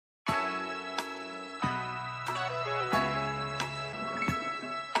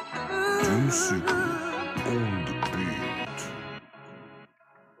Musical on the beat.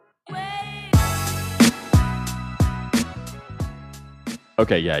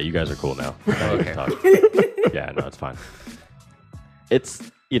 Okay, yeah, you guys are cool now. Now you can talk. Yeah, no, it's fine.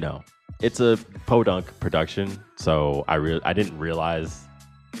 It's it's a podunk production, so I didn't realize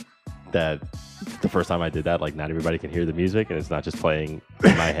that the first time I did that, like, not everybody can hear the music and it's not just playing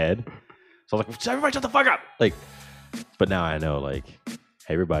in my head. So I was like, everybody shut the fuck up! Like, but now I know, like, hey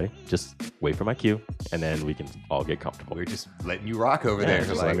everybody, just wait for my cue and then we can all get comfortable. We're just letting you rock over there.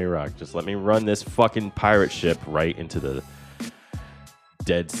 Just let me rock. Just let me run this fucking pirate ship right into the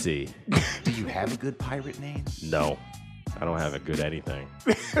Dead Sea. Do you have a good pirate name? No, I don't have a good anything.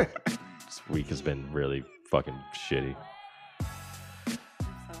 This week has been really fucking shitty.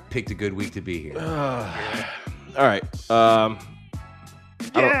 Picked a good week to be here. All right. I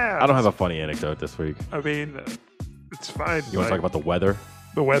don't have a funny anecdote this week. I mean, it's fine. You want to talk about the weather?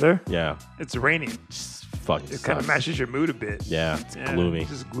 the weather? Yeah. It's raining. Just fucking It kind of sucks. matches your mood a bit. Yeah, it's Yeah, gloomy.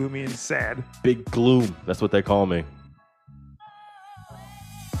 Just gloomy and sad. Big gloom. That's what they call me.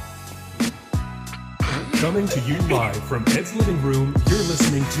 Coming to you live from Ed's living room, you're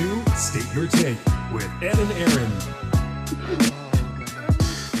listening to State Your Take with Ed and Aaron.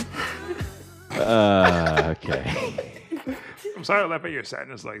 Okay. I'm sorry to laugh at your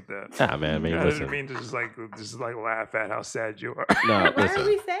sadness like that. Ah, man. I mean, I listen. didn't mean to just laugh at how sad you are. No, Why listen. are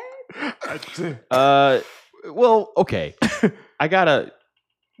we sad? Well, okay.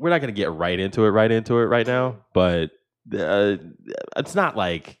 We're not gonna get right into it right now, but it's not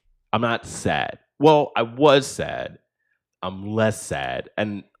like I'm not sad. Well, I was sad. I'm less sad.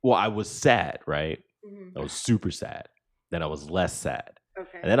 And well, I was sad, right? Mhm. I was super sad. Then I was less sad.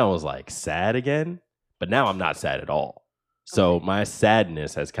 Okay. And then I was like sad again, but now I'm not sad at all. So my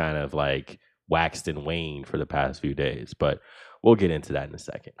sadness has kind of like waxed and waned for the past few days, but we'll get into that in a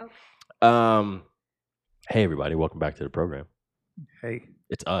second. Okay. Hey everybody, welcome back to the program. Hey,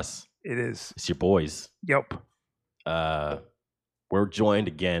 It's us. it is. It's your boys. Yep. We're joined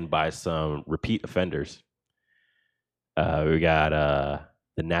again by some repeat offenders. We got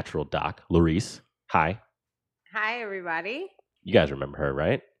the natural doc, Larice. Hi. Hi, everybody. You guys remember her,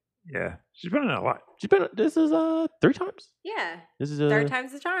 right? Yeah. She's been in a lot. She's been. This is 3 times. Yeah. This is Third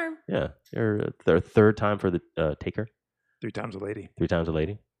time's the charm. Yeah, their third time for the taker. 3 times a lady. 3 times a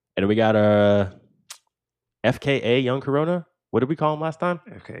lady. And then we got FKA Young Corona. What did we call him last time?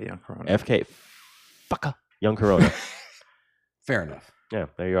 Okay, young Corona. FK fucker Young Corona. Fair enough. Yeah,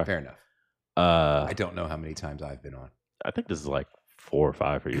 there you are. Fair enough. I I don't know how many times I've been on. think this is like 4 or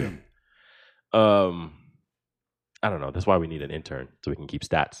 5 for you. I don't know. That's why we need an intern so we can keep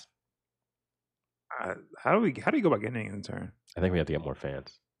stats. How do you go about getting an intern? I think we have to get more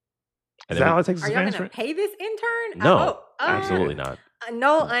fans. And Is then that all it takes? Are is y'all fans going to for- pay this intern? No, Oh, absolutely not.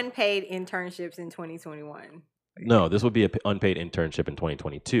 No unpaid internships in 2021. No, this would be an unpaid internship in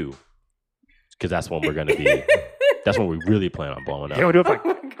 2022 because that's when we're going to be. That's when we really plan on blowing up. Yeah, we do it for,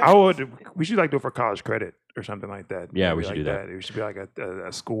 Oh my God. we should like do it for college credit or something like that. Yeah, we Maybe should like do that. It should be like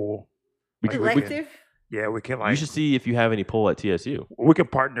a school. We Like, could- we Elective? Yeah, we can You like should see if you have any pull at TSU. we can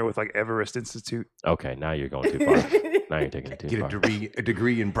partner with like Everest Institute. Okay, now you're going too far. Now you're taking it too Get far. a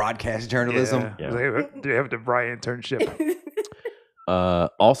degree in broadcast journalism. Yeah. Do they have the Brian internship?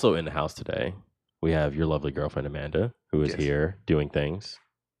 Also in the house today, we have your lovely girlfriend Amanda, who is Yes. here doing things.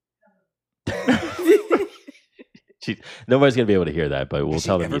 Nobody's gonna be able to hear that, but we'll Has she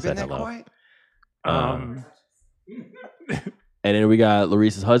tell them ever you said been that hello. quiet? And then we got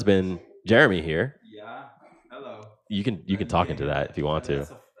Larice's husband, Jeremy, here. Yeah. Hello. You can talk into that if you want to.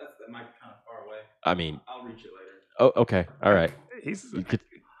 That might be kind of far away. I mean, I'll reach it later. oh, okay, all right. He's You could,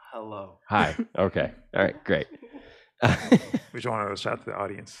 Hello. hi. Okay, all right, great. we just want to shout to the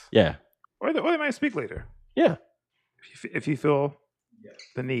audience, Yeah, or they might speak later yeah. if you feel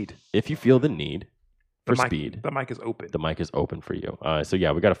the need. If you feel the need The for mic, speed, the mic is open. the mic is open for you. So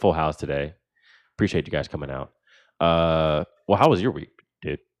yeah, we got a full house today. Appreciate you guys coming out. Well, how was your week,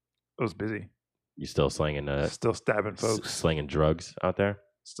 dude? It was busy. You still slinging Still stabbing folks. slinging drugs out there?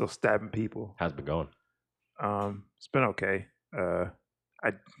 Still stabbing people. How's it been going? It's been okay. I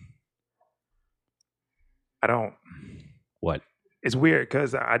don't. What? It's weird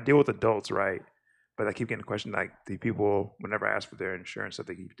because I deal with adults, right? But I keep getting the question like the people whenever I ask for their insurance, stuff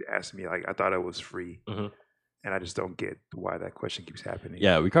they keep asking me like I thought it was free, Mhm. and I just don't get why that question keeps happening.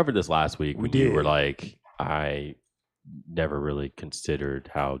 Yeah, we covered this last week We when you were did. like, I never really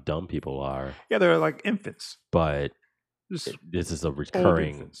considered how dumb people are, yeah, they're like infants. but Just this is a old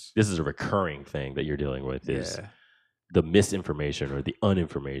recurring. infants. This is a recurring thing that you're dealing with. Is Yeah. the misinformation or the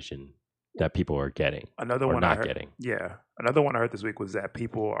uninformation that people are getting Another or one I not heard, getting. Yeah, another one I heard this week was that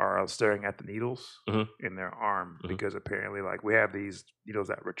people are staring at the needles Mhm. in their arm Mhm. because apparently, like, we have these needles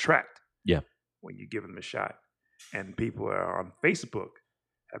that retract. Yeah. When you give them a shot, and people are on Facebook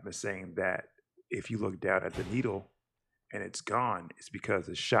have been saying that if you look down at the needle and it's gone, it's because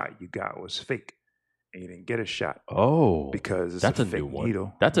the shot you got was fake and you didn't get a shot Oh, because it's that's a a fake new one.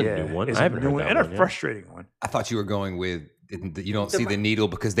 needle. That's a new one. It's I a haven't new heard one that and one a yet. frustrating one. I thought you were going with you don't see the needle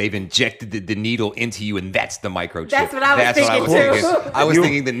because they've injected the needle into you, and that's the microchip. That's what I was thinking, too. I was You-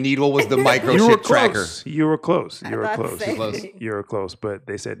 thinking the needle was the You were microchip tracker. close. You were close. You were thought the close. same Close. thing. You were close, but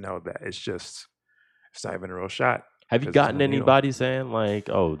they said no. That it's not even a real shot. Have you 'cause it's gotten a needle. anybody saying like,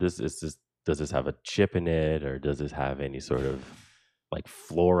 "Oh, this is just does this have a chip in it, or does this have any sort of like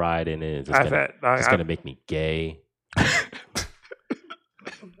fluoride in it? Is this I've gonna, had. is this gonna make me gay?"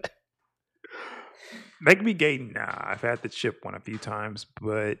 Make me gay? Nah, I've had the chip one a few times,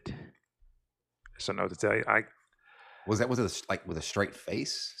 but I just don't know what to tell you. Was it like with a straight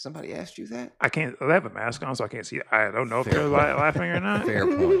face? Somebody asked you that? I can't. I have a mask on, so I can't see. I don't know if Fair they're point. laughing or not. Fair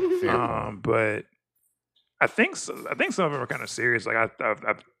point. Fair point. But I think I think some of them are kind of serious. Like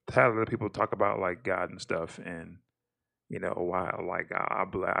I've had other people talk about like God and stuff, and you know why? Like I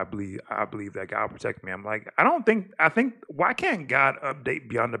believe that God will protect me. I'm like I think why can't God update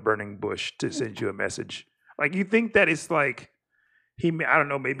Beyond the Burning Bush to send you a message? Like you think that it's like he I don't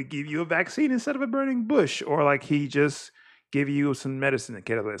know maybe give you a vaccine instead of a burning bush, or like he just give you some medicine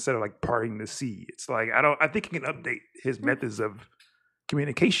instead of like parting the sea. It's like I think he can update his methods of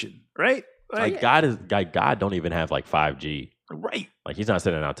communication, right? Like God don't even have like 5G. Right. Like he's not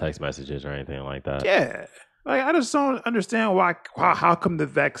sending out text messages or anything like that. Yeah. Like I just don't understand how come the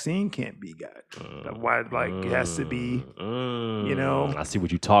vaccine can't be God? Why like it has to be, you know? I see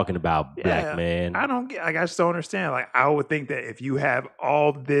what you're talking about, Yeah, black man. I don't get. Like, I just don't understand. Like I would think that if you have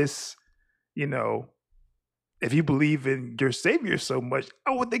all this, you know, if you believe in your Savior so much,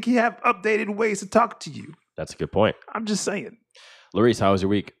 I would think he have updated ways to talk to you. That's a good point. I'm just saying. Larice, how was your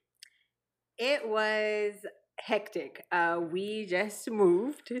week? It was hectic. We just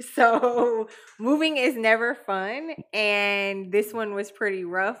moved, so moving is never fun, and this one was pretty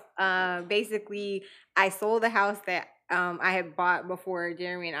rough. Basically, I sold the house that I had bought before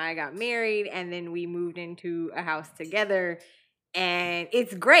Jeremy and I got married, and then we moved into a house together. And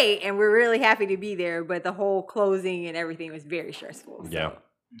it's great, and we're really happy to be there. But the whole closing and everything was very stressful. So. Yeah.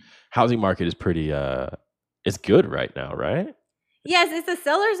 Housing market is pretty it's good right now, right? Yes, it's a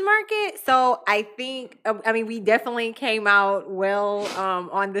seller's market. So I think, I mean, we definitely came out well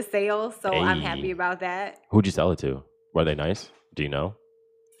on the sale. So I'm Hey. happy about that. Who'd you sell it to? Were they nice? Do you know?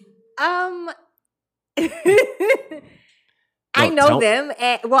 I No, know tell- them.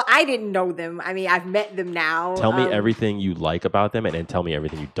 And, well, I didn't know them. I mean, I've met them now. Tell me everything you like about them and then tell me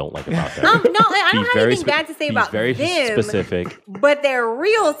everything you don't like about them. No, I Be don't have very anything bad to say be about very them. specific. But their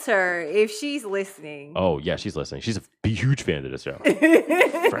realtor, if she's listening. Oh, yeah, she's listening. She's a huge fan of the show.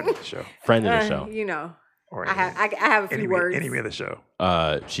 Friend of the show. Friend of the show. You know, Or I have a few words. Enemy of the show.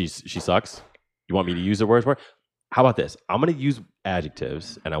 She sucks. You want me to use the words for it? How about this? I'm going to use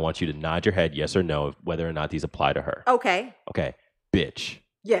adjectives, and I want you to nod your head yes or no whether or not these apply to her. Okay. Okay. Bitch.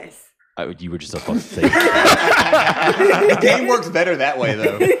 Yes. You were just supposed to say The game works better that way,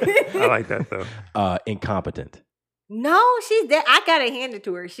 though. I like that though. incompetent. No, she's there. I gotta hand it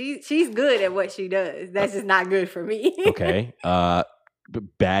to her. She's good at what she does. That's just not good for me. Okay.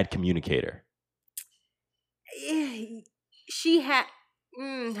 Bad communicator. She had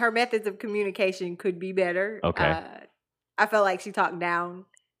her methods of communication could be better. Okay. I felt like she talked down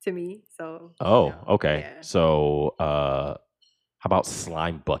to me. So. Oh, you know, okay. yeah. So, how about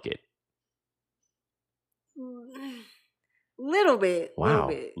slime bucket? Little bit. Wow. Little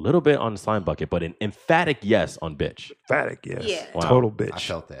bit. Little bit on the slime bucket, but an emphatic yes on bitch. Emphatic, yes. Yeah. Wow. Total bitch. I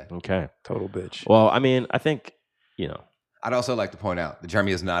felt that. Okay. Total bitch. Well, I mean, I think, you know, I'd also like to point out that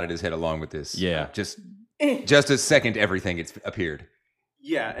Jeremy has nodded his head along with this. Yeah. Just a second, everything it's appeared.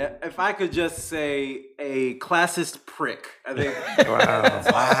 Yeah, if I could just say a classist prick, I think. Wow.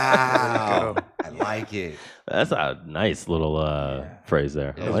 Wow. There I like it. that's a nice little phrase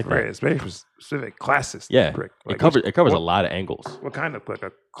there. I Yeah, like Right. that. It's very specific. Classist. Yeah. Prick. It Like, covers what, a lot of angles. What kind of like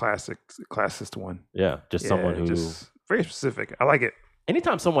a classist one? Yeah. Just someone who, just very specific. I like it.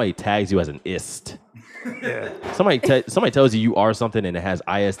 anytime somebody tags you as an ist, Yeah. somebody tells you are something and it has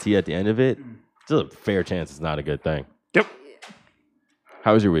IST at the end of it, there's a fair chance it's not a good thing. Yep.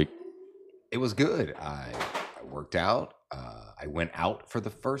 How was your week? It was good. I worked out. I went out for the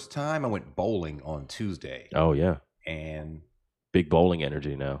first time. I went bowling on Tuesday. Oh, yeah. And Big bowling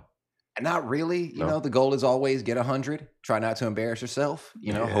energy now. Not really. You No? know, the goal is always get 100. Try not to embarrass yourself.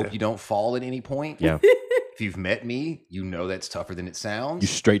 You know, Yeah. hope you don't fall at any point. Yeah. If you've met me, you know that's tougher than it sounds. You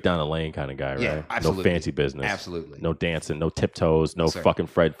straight down the lane kind of guy, Yeah, right? absolutely. No fancy business. Absolutely. No dancing, no tiptoes, no Sir. fucking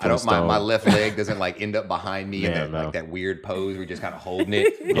Fred I don't Flintstone. my left leg doesn't like end up behind me in Yeah, that no. like that weird pose where you're just kind of holding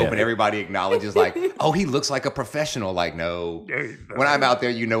it, Yeah. hoping everybody acknowledges like, oh, he looks like a professional. Like, no. When I'm out there,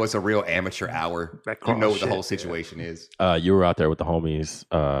 you know it's a real amateur hour. That You know what the shit, whole yeah. situation is. You were out there with the homies,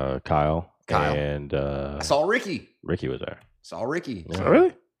 Kyle, and I saw Ricky. Ricky was there. Saw Ricky. Yeah. Oh,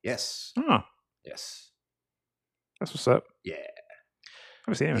 really? Yes. Oh, Yes. that's what's up. Yeah. I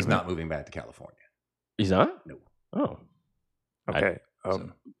haven't seen him. He's in a not moving back to California. He's not? No. Oh, minute. Okay.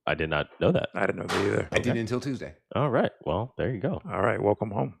 I did not know that. I didn't know that either. I did until Tuesday. All right. Well, there you go. All right.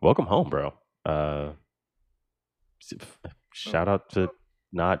 Welcome home. Welcome home, bro. Shout out to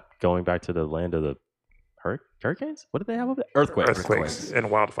not going back to the land of the hurricanes. What did they have over there? Earthquakes. Earthquakes and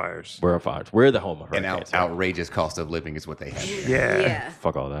wildfires. We're fires. We're the home of And hurricanes. outrageous cost of living is what they have. there. Yeah. Yeah.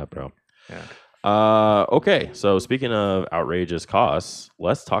 Fuck all that, bro. Yeah. Okay, so speaking of outrageous costs,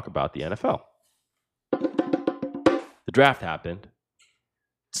 let's talk about the NFL. The draft happened.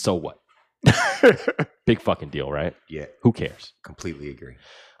 So what? Big fucking deal, right? Yeah. Who cares? Completely agree.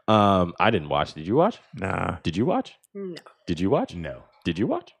 I didn't watch. Did you watch? Nah. Did you watch? No. Did you watch? No. Did you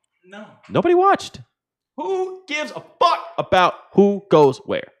watch? No. Nobody watched. Who gives a fuck about who goes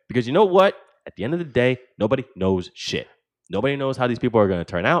where? Because you know what? At the end of the day, nobody knows shit. Nobody knows how these people are going to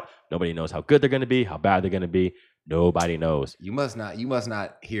turn out. Nobody knows how good they're going to be, how bad they're going to be. Nobody knows. You must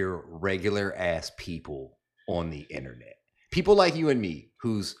not hear regular ass people on the internet. People like you and me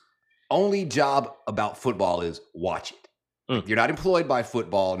whose only job about football is watch it. Mm. You're not employed by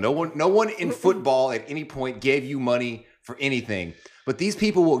football. No one in football at any point gave you money for anything. But these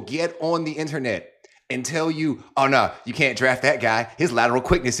people will get on the internet and tell you, oh no, you can't draft that guy. His lateral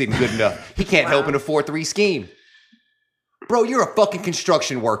quickness isn't good enough. He can't help in a 4-3 scheme. Bro, you're a fucking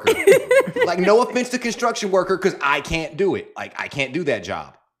construction worker. Like, no offense to construction worker, because I can't do it. Like, I can't do that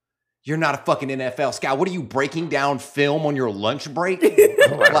job. You're not a fucking NFL scout. What are you, breaking down film on your lunch break?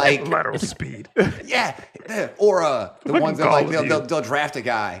 Like, lateral speed. yeah. Or the Fucking ones that like Call of they'll draft a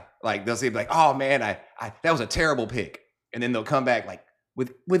guy. Like, they'll say like, oh man, I that was a terrible pick. And then they'll come back like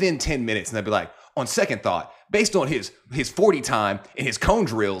within 10 minutes and they'll be like, on second thought, based on his 40 time and his cone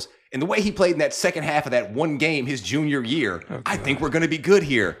drills and the way he played in that second half of that one game his junior year, I think we're gonna be good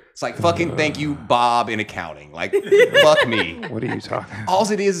here. It's like, fucking thank you, Bob, in accounting. Like, fuck me. What are you talking about? All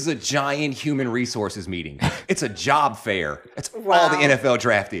it is a giant human resources meeting. It's a job fair. That's all Wow. the NFL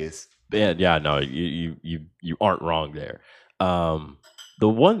draft is. Yeah, no, you aren't wrong there. The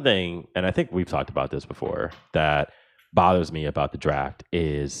one thing, and I think we've talked about this before, that bothers me about the draft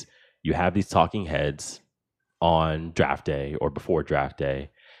is you have these talking heads on draft day or before draft day,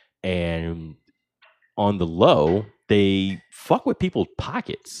 and on the low, they fuck with people's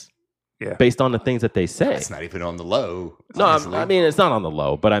pockets. Yeah. Based on the things that they say. It's not even on the low. No, honestly. I mean it's not on the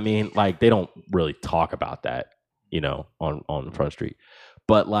low, but I mean like they don't really talk about that, on Front Street.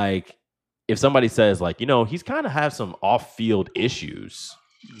 But like if somebody says like, he's kind of have some off-field issues,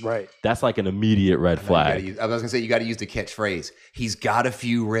 Right. that's like an immediate red flag. I was gonna say you got to use the catchphrase. He's got a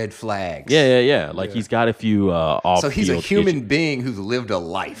few red flags. Yeah. Like he's got a few off-field So he's a human issues. being who's lived a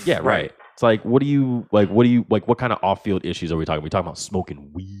life. Yeah, right. It's like what kind of off-field issues are we talking? Are we talking about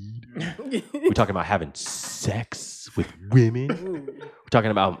smoking weed? We're talking about having sex with women? We're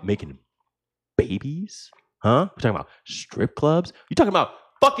talking about making babies? Huh? We're talking about strip clubs? You talking about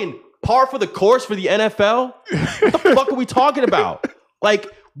fucking par for the course for the NFL? What the fuck are we talking about? Like,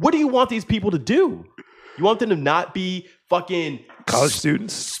 what do you want these people to do? You want them to not be fucking College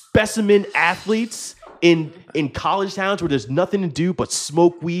students. specimen athletes in college towns where there's nothing to do but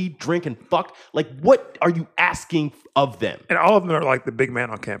smoke weed, drink, and fuck? Like, what are you asking of them? And all of them are like the big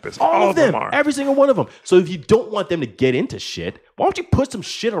man on campus. All of them, are. every single one of them. So if you don't want them to get into shit, why don't you put some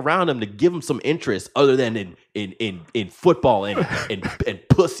shit around them to give them some interest other than in football and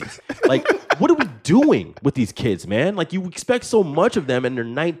pussy? Like, what are we doing with these kids, man? Like, you expect so much of them and they're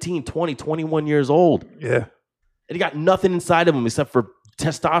 19, 20, 21 years old. Yeah. And they got nothing inside of them except for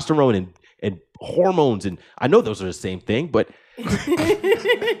testosterone and hormones. And I know those are the same thing, but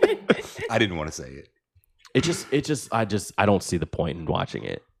I didn't want to say it. I don't see the point in watching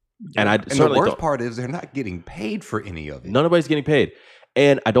it. And I And the certainly worst don't. part is they're not getting paid for any of it. Nobody's getting paid.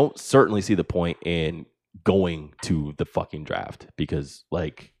 And I don't certainly see the point in going to the fucking draft because,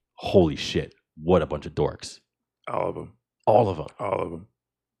 like, holy shit, what a bunch of dorks. All of them. All of them. All of them.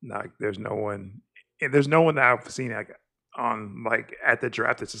 Like, there's no one. And there's no one that I've seen like, on like at the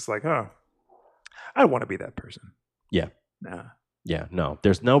draft that's just like, I want to be that person. Yeah. Nah. Yeah, no.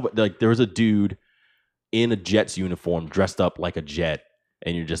 There's no like. There was a dude in a Jets uniform dressed up like a Jet,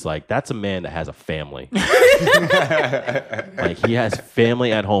 and you're just like, that's a man that has a family. Like he has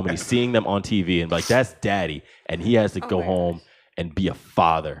family at home, and he's seeing them on TV, and like that's daddy, and he has to go home and be a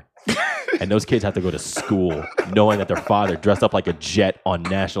father. And those kids have to go to school knowing that their father dressed up like a Jet on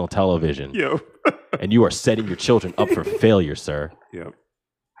national television. Yo. And you are setting your children up for failure, sir. Yep.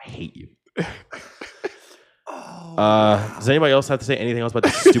 I hate you. Does anybody else have to say anything else about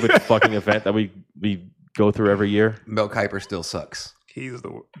this stupid fucking event that we go through every year? Mel Kiper still sucks.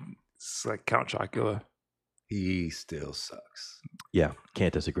 It's like Count Chocula. He still sucks. Yeah,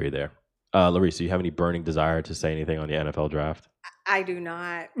 can't disagree there. Larissa, do you have any burning desire to say anything on the NFL draft? I do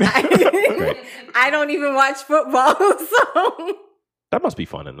not. I don't even watch football, so That must be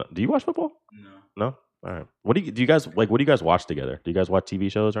fun. Do you watch football? No. All right. What do you guys like? What do you guys watch together? Do you guys watch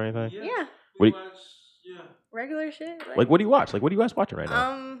TV shows or anything? yeah, regular shit. Like what do you watch? Like what are you guys watching right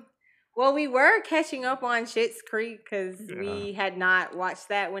now? Well, we were catching up on Schitt's Creek because we had not watched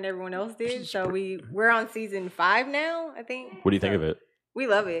that when everyone else did. So we're on season 5 now, I think. What do you think of it? We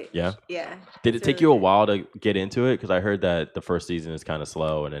love it. Yeah? Yeah. Did it take you a while to get into it? Because I heard that the first season is kind of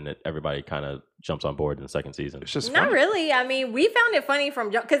slow, and then everybody kind of jumps on board in the second season. It's just Not funny. really. I mean, we found it funny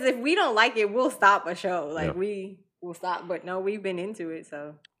from jump because if we don't like it, we'll stop a show. Like Yeah. we will stop. But no, we've been into it.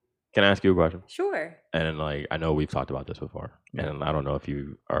 So Can I ask you a question? sure. And like I know we've talked about this before, and I don't know if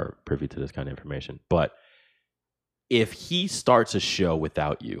you are privy to this kind of information, but if he starts a show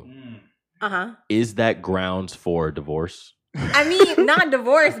without you, is that grounds for divorce? I mean, not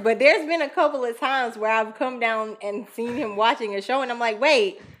divorced, but there's been a couple of times where I've come down and seen him watching a show, and I'm like,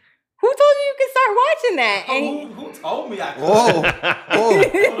 wait, who told you could start watching that? And Who told me I could? Whoa. Hold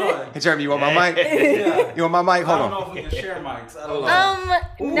on. Hey, Jeremy, you want my mic? Yeah. You want my mic? I Hold don't on. know if we can share mics. I don't know.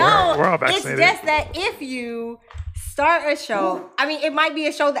 no, we're all it's vaccinated. just that if you start a show, I mean, it might be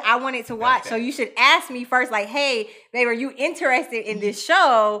a show that I wanted to watch, so you should ask me first, like, hey, babe, are you interested in this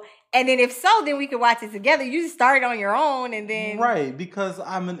show? And then if so, then we could watch it together. You just start it on your own, and then Right, because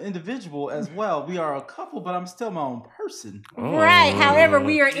I'm an individual as well. We are a couple, but I'm still my own person. right. However,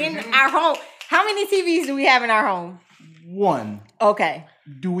 we are in our home. How many TVs do we have in our home? One. Okay.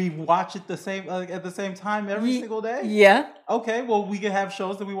 Do we watch it at the same time every single day? Yeah. Okay, well, we can have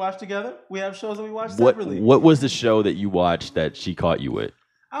shows that we watch together. We have shows that we watch What separately. What was the show that you watched that she caught you with?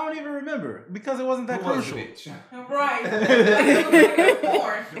 I don't even remember because it wasn't that crucial. Right.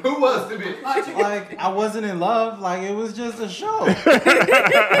 Who was the bitch? Like, I wasn't in love. Like, it was just a show.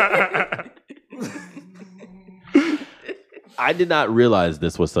 I did not realize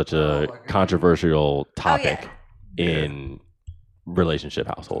this was such a controversial topic in relationship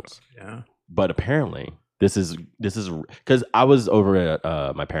households. Yeah. But apparently, this is because I was over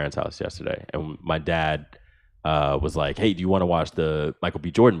at my parents' house yesterday, and my dad was like, "Hey, do you want to watch the Michael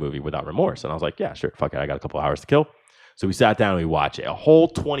B. Jordan movie Without Remorse?" And I was like, "Yeah, sure. Fuck it. I got a couple hours to kill." So we sat down and we watched it. A whole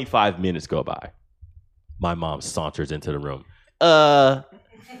 25 minutes go by. My mom saunters into the room.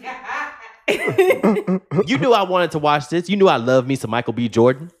 You knew I wanted to watch this. You knew I love me some Michael B.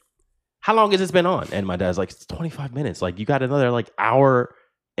 Jordan. How long has this been on? And my dad's like, it's 25 minutes. Like, you got another like hour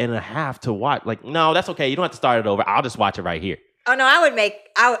and a half to watch. Like, no, that's okay. You don't have to start it over. I'll just watch it right here. Oh no,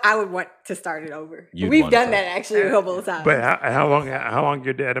 I would want to start it over. You'd We've want to done start that actually a couple of times. But how long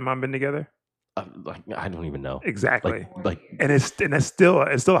your dad and mom been together? Like, I don't even know. Exactly. Like and it's still a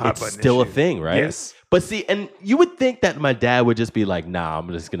hot it's button still a issue. thing, right? Yes. But see, and you would think that my dad would just be like, nah, I'm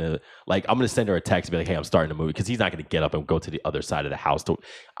gonna send her a text and be like, hey, I'm starting a movie, because he's not gonna get up and go to the other side of the house to,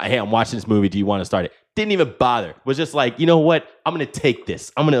 hey, I'm watching this movie. Do you want to start it? Didn't even bother. Was just like, you know what? I'm gonna take this.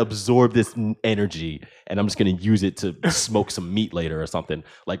 I'm gonna absorb this energy, and I'm just gonna use it to smoke some meat later or something.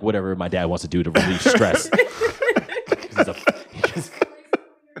 Like whatever my dad wants to do to relieve stress.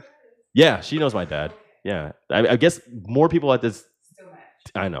 Yeah, she knows my dad. Yeah, I guess more people at this.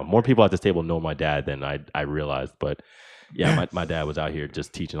 I know more people at this table know my dad than I realized. But yeah, my dad was out here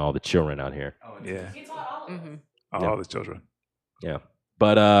just teaching all the children out here. Yeah. Mm-hmm. All the children. Yeah,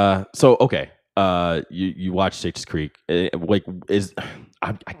 but so okay, you watch Schitt's Creek.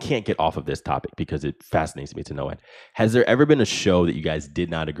 I can't get off of this topic because it fascinates me to no end. Has there ever been a show that you guys did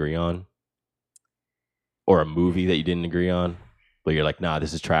not agree on, or a movie that you didn't agree on, where you're like, nah,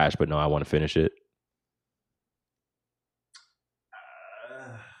 this is trash, but no, I want to finish it?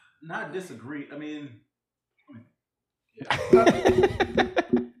 Not disagree. I mean,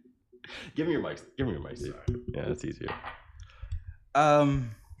 Give me your mic. Dude. Yeah, that's easier.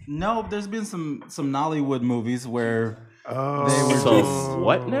 no, there's been some Nollywood movies where Oh, They were So just-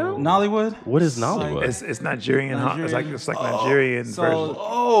 what now? Nollywood. What is Nollywood? it's Nigerian. Nigerian. It's like Nigerian So- version.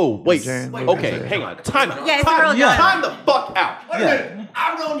 Oh, wait. Nigerian Okay, movies. hang on. Time out. Yeah, it's time, real yeah. time the fuck out. Wait a minute.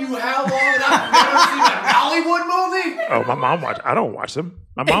 I've known you how long and I've never seen a Hollywood movie? Oh, my mom watch. I don't watch them.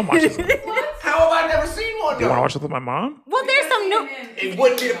 My mom watches them. How have I never seen one? You want to though? watch them with my mom? Well, there's some new. It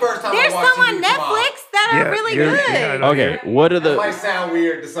wouldn't be the first time There's I watched some on TV with your mom. Netflix that are really you're- good. yeah, I know, Okay, you're- what are That might the sound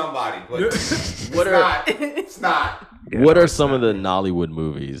weird to somebody, but it's what are not. It's not. yeah, what no, are it's some not. of the Nollywood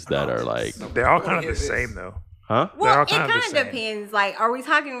movies that are like, They're all kind of the same though. huh? They're all Well, it kind of the kind of same. depends. Like, are we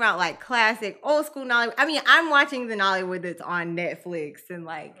talking about like classic, old school Nollywood? I mean, I'm watching the Nollywood that's on Netflix and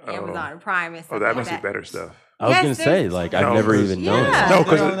like Amazon Prime and stuff Oh, that like must that. be better stuff. I was Yes, gonna say there's- like No, I've never 'cause- even known. Yeah. that. No,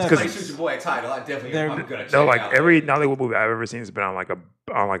 They're on Like because Shoot Your Boy a title. I definitely They're- I'm gonna check no, like out. every Nollywood movie I've ever seen has been on like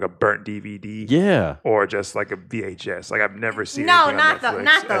a burnt DVD. Yeah. Or just like a VHS. Like I've never seen. No, anything on not Netflix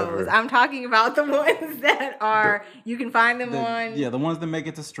not those. ever. I'm talking about the ones that are you can find them The, on. yeah, the ones that make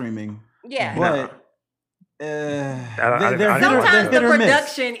it to streaming. Yeah. But I they're don't know. Sometimes hit the or miss.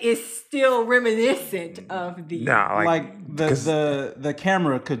 production is still reminiscent of the. Nah, Like the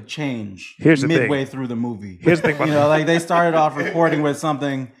camera could change Here's the midway thing. through the movie. Here's the thing about you know, like they started off recording with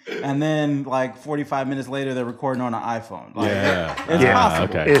something, and then like 45 minutes later they're recording on an iPhone. Like, Yeah. it's Yeah.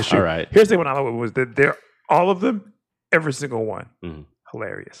 possible. Okay. It's true. All right. Here's the thing when I love it was that they're all of them, every single one, Mhm.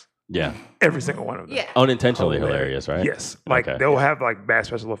 hilarious. Yeah. Every single one of them. Yeah. Unintentionally hilarious, right? Yes. Like Okay. they'll have like bad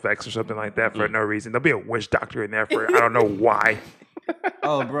special effects or something like that for no reason. There'll be a witch doctor in there for I don't know why.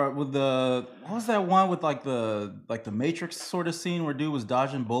 Oh, bro, with what was that one with like the Matrix sort of scene where dude was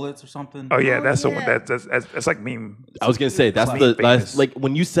dodging bullets or something? Oh yeah, Oh, that's the one yeah. that's like meme. I was gonna say that's Meme the famous. last, like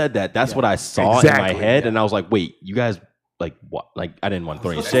when you said that, that's what I saw in my Exactly, head, yeah. and I was like, wait, you guys like what? Like I didn't want to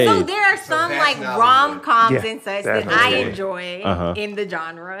throw any So shade. there are some that's like Nollywood. rom coms Yeah, and such that's that I Nollywood. enjoy Uh-huh. in the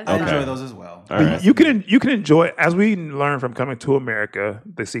genre. I so- enjoy those as well. All But right. you can enjoy as we learn from Coming to America,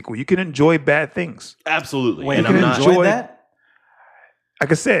 the sequel. You can enjoy bad things. Absolutely. Wait, and you I'm can not. enjoy enjoy- that? Like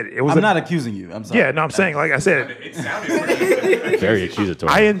I said, it was I'm not accusing you. I'm sorry. yeah. No, I'm saying like I said, It sounded pretty. Very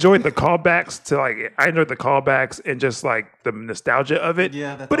accusatory. I enjoyed the callbacks to like I enjoyed the callbacks and just like the nostalgia of it.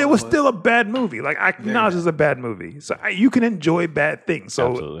 Yeah, that's but it all was it was. still a bad movie. Like I acknowledge it's a bad movie, so you can enjoy bad things.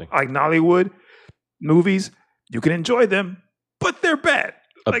 So Absolutely. like Nollywood movies, you can enjoy them, but they're bad.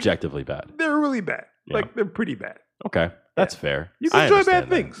 Like, Objectively bad. they're really bad. Yeah. Like they're pretty bad. Okay, that's fair. You can I enjoy understand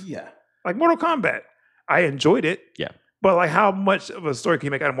bad that. things. Yeah. Like Mortal Kombat, I enjoyed it. Yeah. But like, how much of a story can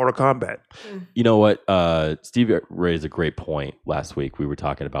you make out of Mortal Kombat? You know what? Steve raised a great point last week. We were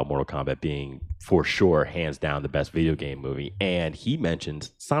talking about Mortal Kombat being, for sure, hands down, the best video game movie. And he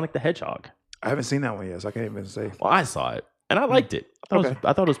mentioned Sonic the Hedgehog. I haven't seen that one yet, so I can't even say. Well, I saw it, and I liked it. Okay.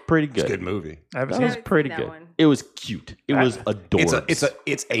 I thought it was pretty good. It's a good movie. I haven't That seen was it. pretty that good. one. It was cute. It was adorable.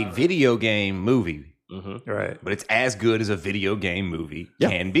 It's a video game movie, Right. but it's as good as a video game movie Yeah.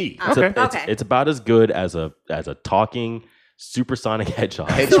 can be. Okay. It's about as good as a talking supersonic hedgehog.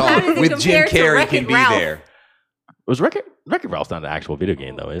 how does Hedgehog it with Jim compare to Carrey Wreck-It can be Ralph? there. Was Wreck-It Ralph's not an actual video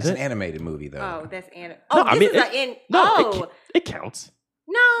game though, is It's an it? animated movie though. Oh, that's Anna. No, Oh, I this mean, is a in. No, Oh, it counts.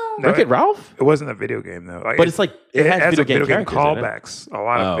 no. No, Wreck-It Ralph? It wasn't a video game though. Like, But it's like it has a video game characters in it. callbacks. A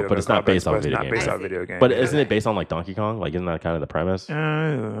lot of video but game it's not based callbacks, on but it's video not games. based I on see. video game. But isn't it based on like Donkey Kong? Like isn't that kind of the premise?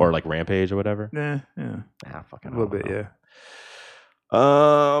 Or like Rampage or whatever? yeah, Ah, fucking a little bit, yeah.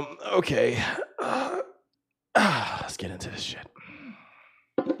 Okay. Let's get into this shit.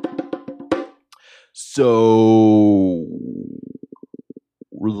 So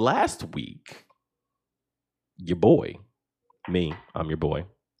last week, your boy, I'm your boy,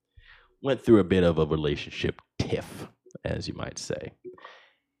 went through a bit of a relationship tiff, as you might say.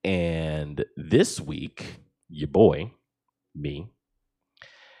 And this week, your boy,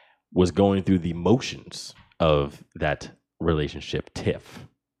 was going through the motions of that relationship tiff,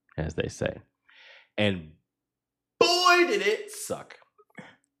 as they say. And boy, did it suck.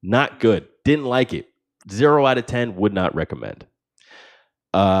 Not good. Didn't like it. 0 out of 10. Would not recommend.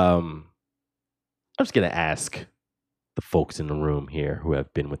 I'm just going to ask the folks in the room here who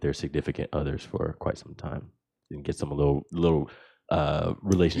have been with their significant others for quite some time and get some little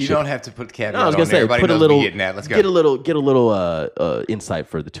relationship. You don't have to put the caveat No, I was on gonna there. say, Everybody put a knows little, me getting that. Let's go. get a little insight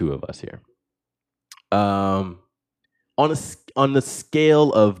for the two of us here. On the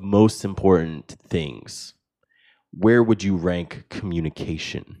scale of most important things, where would you rank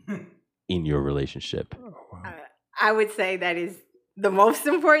communication in your relationship? I would say that is the most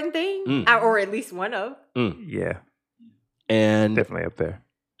important thing, or at least one of. Yeah, And definitely up there.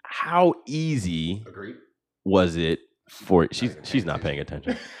 how easy Agreed. was it for she's not paying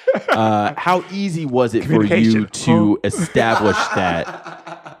attention? How easy was it for you Communication. to establish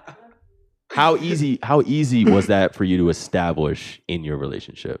that? How easy was that for you to establish in your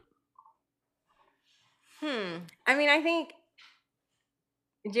relationship? I mean, I think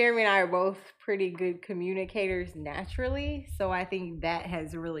Jeremy and I are both pretty good communicators naturally, so I think that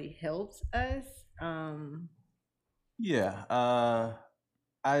has really helped us. Yeah,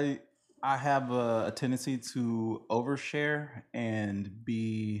 I have a tendency to overshare and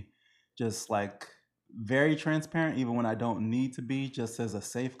be just like very transparent, even when I don't need to be, just as a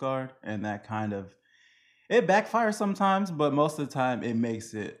safeguard, and that kind of it backfires sometimes, but most of the time it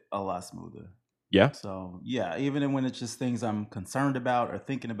makes it a lot smoother. Yeah. So yeah, even when it's just things I'm concerned about or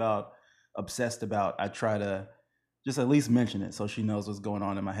thinking about, obsessed about, I try to just at least mention it so she knows what's going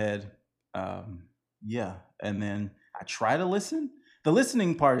on in my head. Yeah, and then I try to listen. The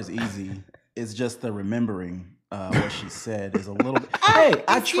listening part is easy. It's just the remembering what she said is a little bit. Hey,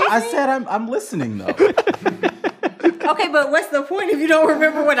 I said I'm listening though. Okay, but what's the point if you don't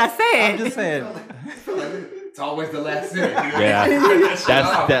remember what I said? I'm just saying. It's always the last sentence.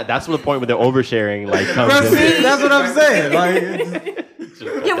 Yeah, that's the point where the oversharing like comes in. That's what I'm saying. Like,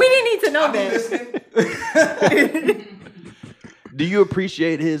 Yeah, we didn't need to know that. Do you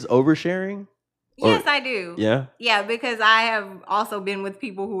appreciate his oversharing? Yes, I do. Yeah. Yeah, because I have also been with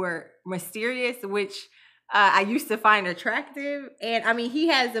people who are mysterious, which I used to find attractive. And I mean, he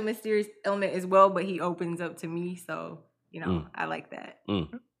has a mysterious element as well, but he opens up to me. So, I like that.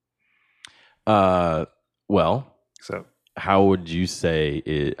 Well, So how would you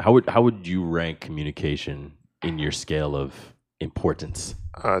say how would you rank communication in your scale of importance?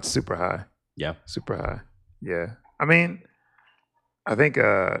 it's super high. Yeah. Super high. Yeah. I mean, I think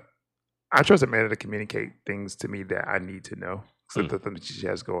I trust Amanda to communicate things to me that I need to know. So the things she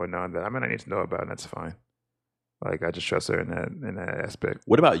has going on that I might not need to know about, and that's fine. Like I just trust her in that aspect.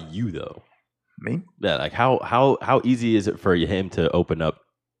 What about you though? Me? Yeah, like how easy is it for him to open up?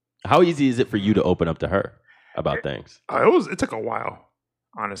 How easy is it for you to open up to her about things? It took a while,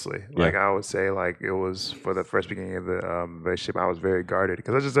 honestly. Yeah. Like I would say, like it was for the first beginning of the relationship, I was very guarded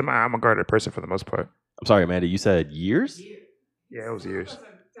because I'm a guarded person for the most part. I'm sorry, Amanda. You said years. Yeah, it was years.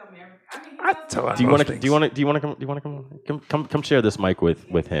 I tell her Do you most want things. to come share this mic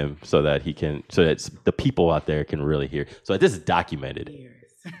with him so that the people out there can really hear. So this is documented.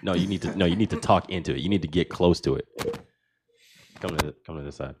 No, you need to talk into it. You need to get close to it. Come to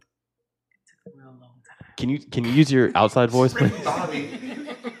this side. Can you use your outside voice, please?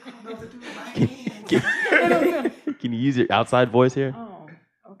 Can you use your outside voice here? Oh,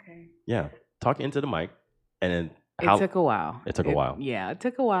 okay. Yeah, talk into the mic, and then It took a while. It took a while. Yeah, it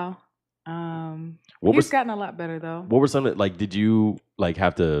took a while. What He's was gotten a lot better though. What were some of like? Did you like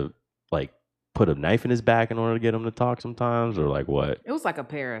have to like put a knife in his back in order to get him to talk sometimes, or like what? It was like a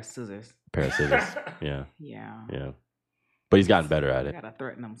pair of scissors. Pair of scissors. Yeah. Yeah. Yeah. But he's gotten better at I it. gotta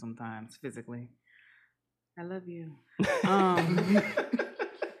threaten him sometimes physically. I love you.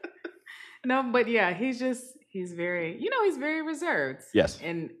 No, but yeah, he's very, he's very reserved. Yes.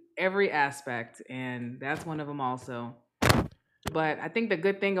 In every aspect, and that's one of them also. But I think the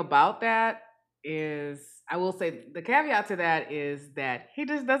good thing about that is, I will say the caveat to that is that he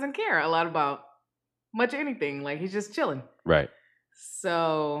just doesn't care a lot about much anything. Like he's just chilling. Right.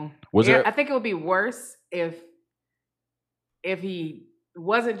 So I think it would be worse if he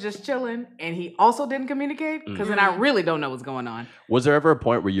wasn't just chilling and he also didn't communicate, because then I really don't know what's going on. Was there ever a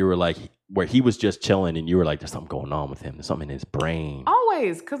point where you were like, where he was just chilling and you were like, there's something going on with him. There's something in his brain.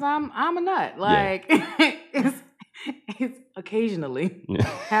 Always, because I'm a nut. Like it's occasionally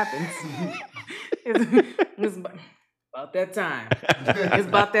happens. It's about that time. It's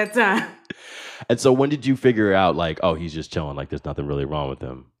about that time. And so when did you figure out like, oh, he's just chilling, like there's nothing really wrong with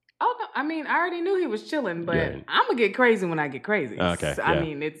him? Oh no, I mean, I already knew he was chilling, but Yeah. I'm gonna get crazy when I get crazy. Okay, So, yeah. I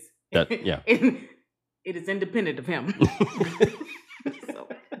mean, it's Yeah. it is independent of him. So,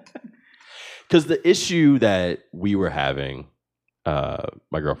 Because the issue that we were having,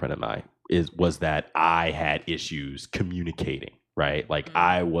 my girlfriend and I, was that I had issues communicating, right? Like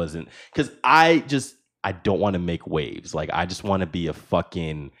I wasn't, because I don't want to make waves. Like I just want to be a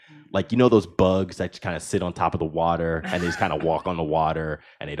fucking, like, those bugs that just kind of sit on top of the water and they just kind of walk on the water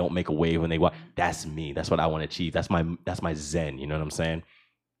and they don't make a wave when they walk. That's me. That's what I want to achieve. That's my zen. You know what I'm saying?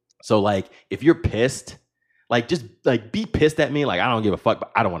 So like, if you're pissed, like just like be pissed at me. Like I don't give a fuck,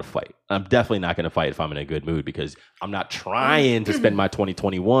 but I don't want to fight. I'm definitely not going to fight if I'm in a good mood, because I'm not trying to spend my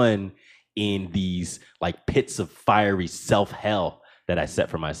 2021 in these like pits of fiery self-hell that I set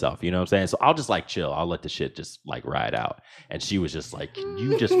for myself. You know what I'm saying? So I'll just like chill. I'll let the shit just like ride out. And she was just like, can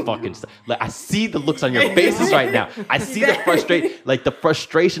you just fucking like, I see the looks on your faces right now. I see the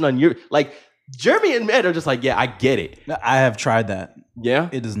frustration on your, like, Jeremy and Ed are just like, yeah, I get it. I have tried that. Yeah,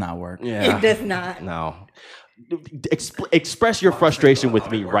 It does not work. yeah. It does not. No. Express your frustration with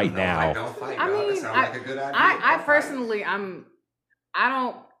me right now. Don't fight, I dog. That mean, sounds like a good idea. I Don't personally, I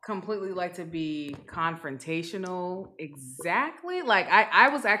don't completely like to be confrontational exactly. Like I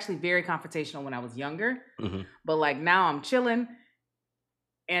was actually very confrontational when I was younger, Mhm. but like now I'm chilling.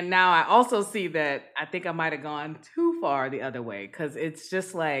 And now I also see that I think I might have gone too far the other way, because it's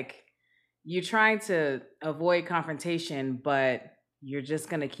just like you're trying to avoid confrontation, but you're just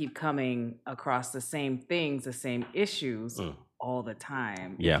going to keep coming across the same things, the same issues all the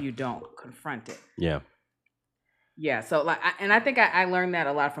time Yeah. if you don't confront it. Yeah. Yeah. So like, I think I learned that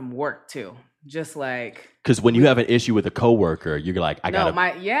a lot from work too. Just like, Because when you have an issue with a coworker, you're like, I gotta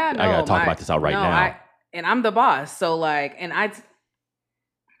talk about this out right now. And I'm the boss. So like, and I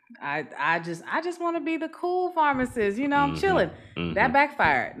just want to be the cool pharmacist, you know, I'm chilling. That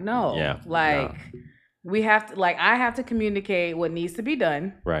backfired. No. Yeah. Like we have to, like, I have to communicate what needs to be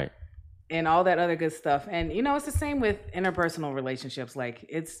done. Right. And all that other good stuff. And you know, it's the same with interpersonal relationships. Like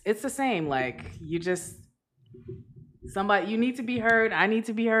it's the same. Like you just you need to be heard. I need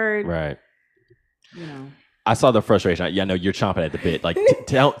to be heard. Right. You know. I saw the frustration. Yeah, I know you're chomping at the bit. Like,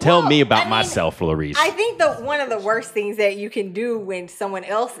 tell me about myself, Larice. I think one of the worst things that you can do when someone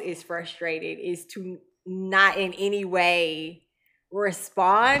else is frustrated is to not in any way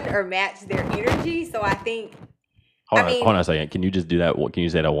respond or match their energy. So I think. Hold on a second. Can you just do that? Can you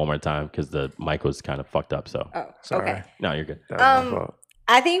say that one more time? Because the mic was kind of fucked up. So. Oh, Sorry. okay. No, you're good. That was my fault.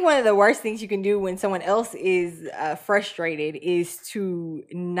 I think one of the worst things you can do when someone else is frustrated is to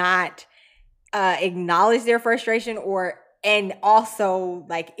not acknowledge their frustration and also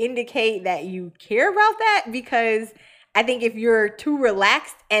like indicate that you care about that, because I think if you're too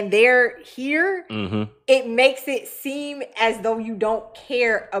relaxed and they're here, it makes it seem as though you don't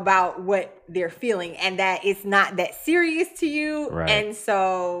care about what they're feeling and that it's not that serious to you. Right. And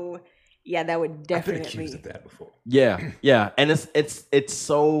so, yeah, that would I've definitely. been accused of that before. Yeah, and it's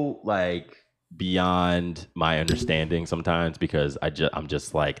so like beyond my understanding sometimes, because I'm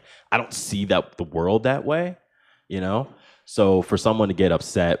just like, I don't see the world that way, you know. So for someone to get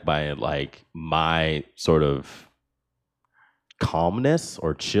upset by like my sort of calmness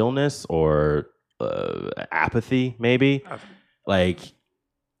or chillness or apathy, maybe, like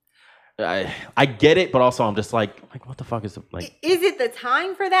I get it, but also I'm just like what the fuck is like? Is it the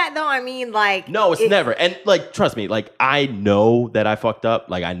time for that though? I mean, like, no, it's never. And like, trust me, like I know that I fucked up.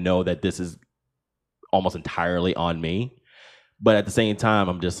 Like I know that this is almost entirely on me, but at the same time,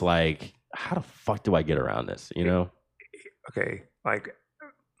 I'm just like, how the fuck do I get around this? You know? Okay, like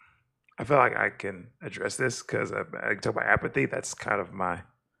I feel like I can address this because I talk about apathy. That's kind of my.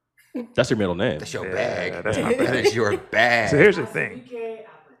 That's your middle name. That's your Yeah, bag. that's my bag. That is your bag. So here's the thing.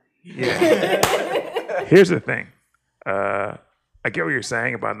 Yeah. Here's the thing. I get what you're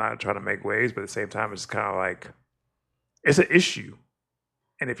saying about not trying to make waves, but at the same time, it's kind of like it's an issue.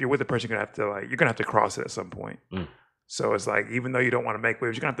 And if you're with a person, you're gonna have to cross it at some point. So it's like, even though you don't want to make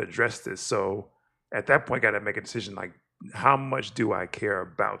waves, you're gonna have to address this. So at that point, you gotta make a decision like, how much do I care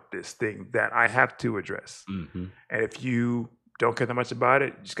about this thing that I have to address? And if you don't care that much about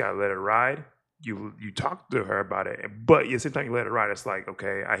it, you just gotta let it ride. You talk to her about it, but at the same time you let it ride. It's like,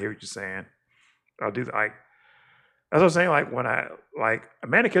 okay, I hear what you're saying. I'll do that. Like that's what I'm saying. Like when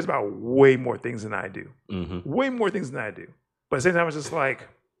Amanda cares about way more things than I do. Way more things than I do. But at the same time, it's just like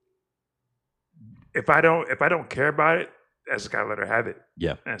if I don't care about it, I just gotta let her have it.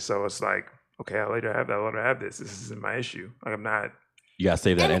 Yeah. And so it's like, okay, I'll let her have that. I'll let her have this. This isn't my issue. Like I'm not. You gotta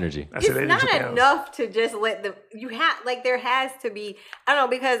save that energy. It's not enough to just let there has to be, I don't know,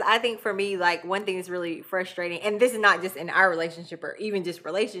 because I think for me, like one thing that's really frustrating, and this is not just in our relationship or even just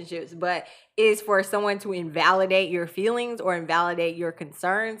relationships, but is for someone to invalidate your feelings or invalidate your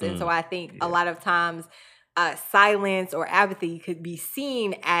concerns. And so I think a lot of times silence or apathy could be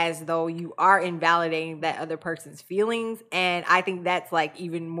seen as though you are invalidating that other person's feelings. And I think that's like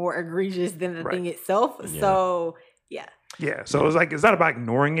even more egregious than the thing itself. Yeah. So yeah. Yeah, so it's like, it's not about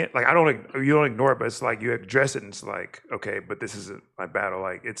ignoring it. Like you don't ignore it, but it's like you address it, and it's like, okay, but this isn't my battle.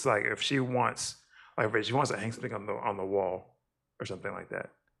 Like it's like if she wants to hang something on the wall or something like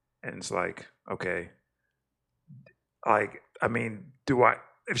that, and it's like, okay, like I mean,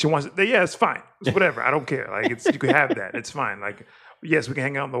 if she wants it, yeah, it's fine. It's whatever. I don't care. Like you can have that. It's fine. Like yes, we can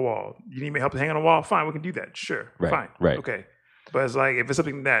hang out on the wall. You need me help to hang on the wall? Fine, we can do that. Sure, fine, right, okay. But it's like if it's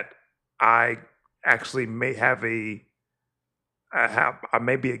something that I actually may have I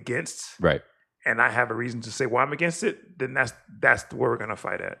may be against, right, and I have a reason to say why I'm against it, then that's where we're gonna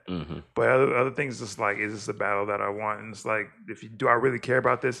fight at. Mm-hmm. But other things, just like, is this a battle that I want? And it's like, do I really care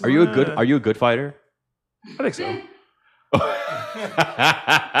about this? Are you a good fighter? I think so.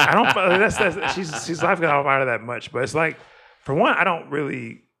 I don't. That's she's laughing. I don't mind her that much, but it's like, for one, I don't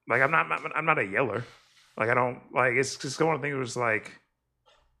really like. I'm not a yeller. Like, I don't like. It's just one of the things where it's like,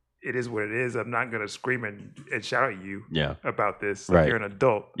 it is what it is. I'm not gonna scream and shout at you. About this. Like, Right. You're an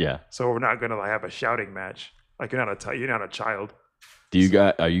adult. Yeah. So we're not gonna like have a shouting match. Like, you're not a child.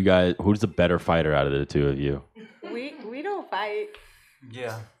 Are you guys? Who's the better fighter out of the two of you? We don't fight.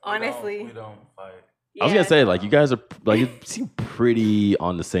 Yeah. Honestly. We don't fight. I was gonna say, like, you guys are like, you seem pretty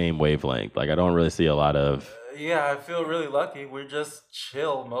on the same wavelength. Like, I don't really see a lot of. Yeah, I feel really lucky. We're just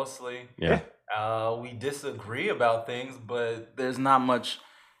chill mostly. Yeah. We disagree about things, but there's not much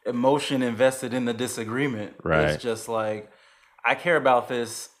emotion invested in the disagreement. Right. It's just like, I care about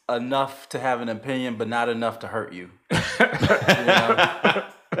this enough to have an opinion, but not enough to hurt you. That's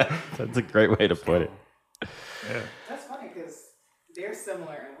a great way to put it. Yeah. That's funny because they're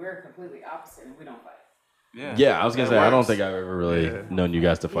similar and we're completely opposite and we don't fight. Yeah, I was gonna say, I don't think I've ever really known you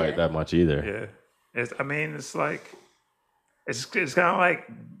guys to fight that much either. Yeah. It's like, it's kind of like,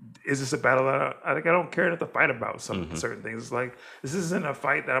 is this a battle that I don't care enough to fight about certain things. It's like, this isn't a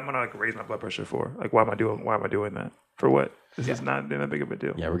fight that I'm gonna like raise my blood pressure for. Like, why am I doing that? For what? This is not that big of a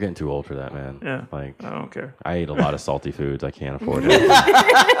deal. Yeah, we're getting too old for that, man. Yeah. Like, I don't care. I eat a lot of salty foods. I can't afford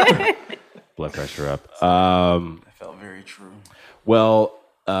it. Blood pressure up. That felt very true. Well,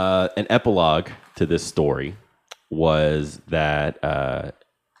 an epilogue to this story was that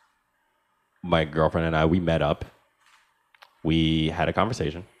my girlfriend and I, we met up. We had a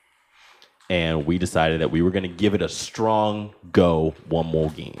conversation. And we decided that we were going to give it a strong go one more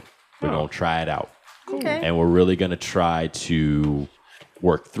game. We're going to try it out. Okay. And we're really going to try to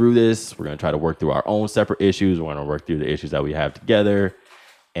work through this. We're going to try to work through our own separate issues. We're going to work through the issues that we have together.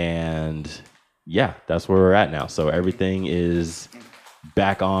 And yeah, that's where we're at now. So everything is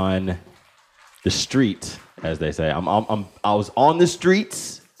back on the street, as they say. I was on the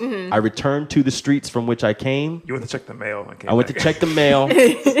streets. Mm-hmm. I returned to the streets from which I came. You went to check the mail. I went to check the mail.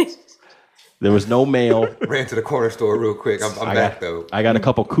 There was no mail. Ran to the corner store real quick. I'm back though. I got a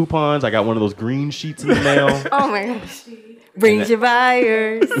couple coupons. I got one of those green sheets in the mail. Oh my gosh. Brings your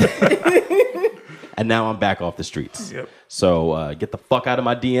buyers. And now I'm back off the streets. Yep. So get the fuck out of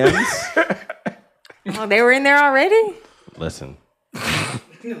my DMs. Oh, they were in there already? Listen.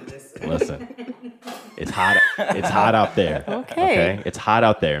 Listen. It's hot. It's hot out there. Okay. It's hot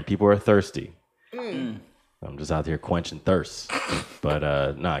out there, and people are thirsty. I'm just out here quenching thirst. But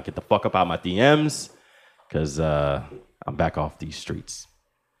get the fuck up out my DMs, because I'm back off these streets.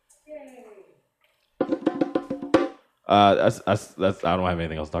 That's I don't have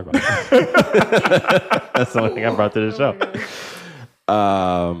anything else to talk about. That's the only thing I brought to the show.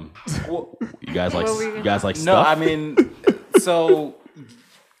 You guys like stuff? No, I mean, so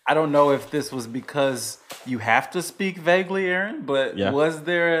I don't know if this was because you have to speak vaguely, Aaron, but was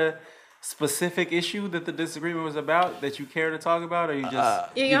there a specific issue that the disagreement was about that you care to talk about, or you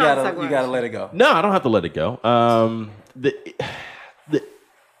just you gotta let it go? No, I don't have to let it go. The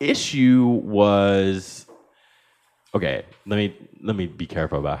issue was, okay, let me be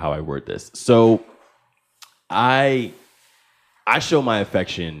careful about how I word this. So I show my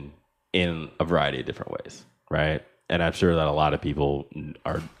affection in a variety of different ways, right? And I'm sure that a lot of people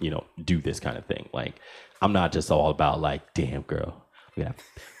are, do this kind of thing. Like, I'm not just all about like, damn girl, we got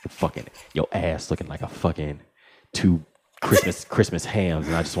fucking your ass looking like a fucking two Christmas hams,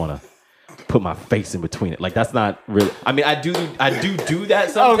 and I just want to put my face in between it. Like, that's not really. I mean, I do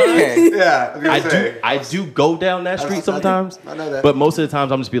that sometimes. Okay. Yeah. I do go down that street sometimes. I know that. But most of the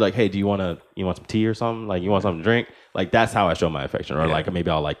times, I'm just be like, hey, do you want some tea or something? Like, you want something to drink? Like, that's how I show my affection. Or like,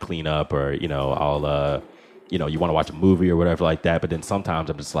 maybe I'll like clean up, or I'll you want to watch a movie or whatever like that. But then sometimes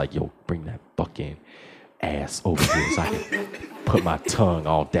I'm just like, yo, bring that fucking ass over here so I can put my tongue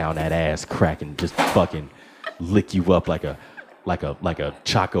all down that ass crack and just fucking lick you up like a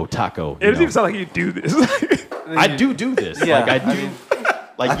Choco Taco. It doesn't even sound like you do this. I do this. Yeah, like I do.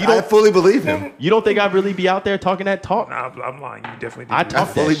 I fully believe him. You don't think I'd really be out there talking that talk? Nah, I'm lying. You definitely do. I I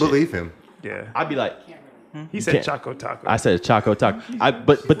fully that shit. believe him. Yeah. I'd be like, He said Choco Taco. I said Choco Taco.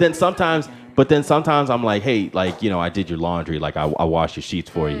 But then sometimes I'm like, hey, like, I did your laundry, like I washed your sheets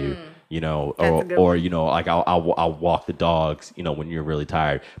for you, or like I'll walk the dogs, when you're really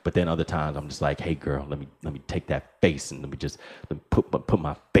tired. But then other times I'm just like, hey girl, let me take that face and let me put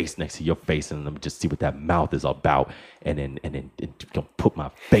my face next to your face and let me just see what that mouth is about, and then put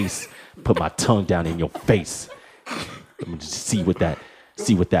my tongue down in your face. Let me just see what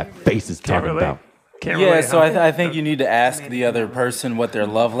See what that face is Can't talking relate. about. Can't Yeah, relate, so huh? I think you need to ask the other person what their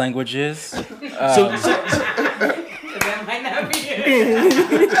love language is. That might not be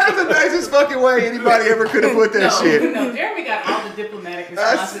it. That's the nicest fucking way anybody ever could have put that shit. No, Jeremy got all the diplomatic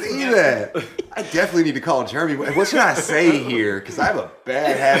I responses. see that. I definitely need to call Jeremy. What should I say here? Because I have a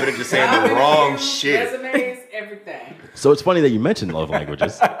bad habit of just saying the wrong shit. Resumes, everything. So it's funny that you mentioned love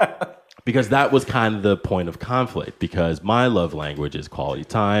languages because that was kind of the point of conflict because my love language is quality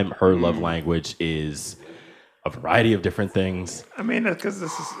time. Her love language is a variety of different things. I mean, that's because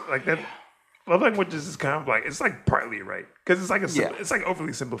this is like that. Love languages is kind of like it's like partly right because it's like it's like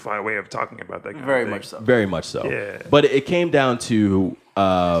overly simplified way of talking about that. Kind Very of thing. much so. Very much so. Yeah. But it came down to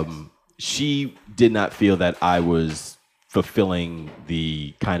she did not feel that I was fulfilling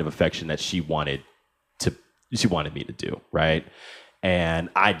the kind of affection that she wanted me to do, right? And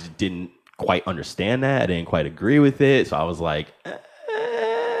I just didn't quite understand that. I didn't quite agree with it. So I was like,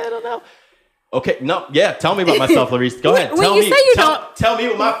 I don't know. Okay, no, yeah, tell me about myself, Larice. Go ahead. When Tell you me, say you tell me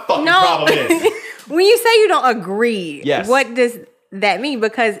what my fucking No. problem is. When you say you don't agree, Yes. what does that mean?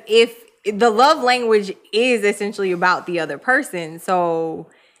 Because if the love language is essentially about the other person, so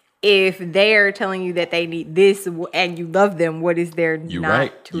if they're telling you that they need this and you love them, what is there You're not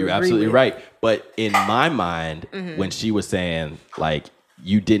right. to You're agree absolutely with? right. But in my mind, when she was saying like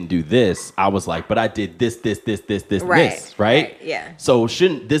you didn't do this, I was like, but I did this, Right, right? yeah. So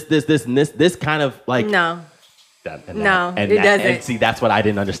shouldn't this, and this kind of like No. No, and it that- doesn't. And see, that's what I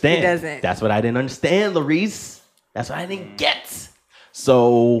didn't understand. It doesn't. That's what I didn't understand, Larice. That's what I didn't get.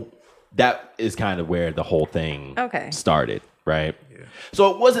 So that is kind of where the whole thing started, right? Yeah. So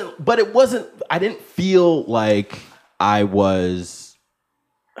it wasn't, I didn't feel like I was,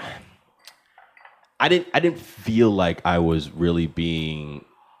 I didn't feel like I was really being,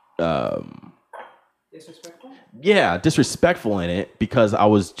 Disrespectful? yeah, disrespectful in it because I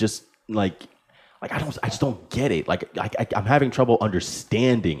was just like I just don't get it. Like I'm having trouble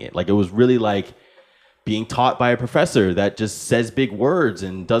understanding it. Like it was really like being taught by a professor that just says big words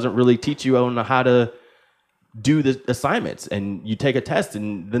and doesn't really teach you on how to do the assignments. And you take a test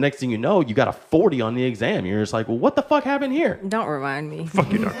and the next thing you know, you got a 40 on the exam. You're just like, well, what the fuck happened here? Don't remind me.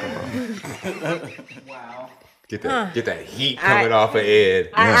 Fuck you, Dr. Wow. Get that heat coming off of Ed.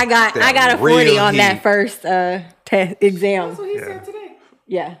 I got a 40 on that first exam. That's what he said today.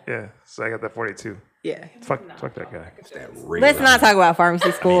 Yeah. Yeah, so I got that 42. Yeah. Fuck that guy. Let's not talk about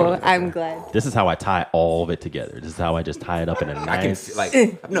pharmacy school. I'm glad. This is how I tie all of it together. This is how I just tie it up in a I can nice.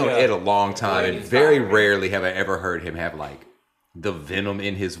 I've known Ed a long time, and very rarely have I ever heard him have like the venom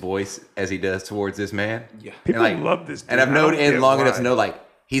in his voice as he does towards this man. Yeah, People love this dude. and I've I known don't Ed get long enough to why. know like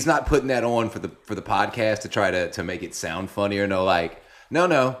he's not putting that on for the podcast to try to make it sound funny or no like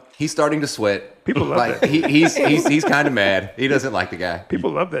no he's starting to sweat. People love like that. he's kind of mad. He doesn't like the guy.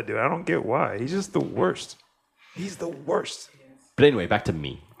 People love that dude. I don't get why. He's just the worst. He's the worst. But anyway, back to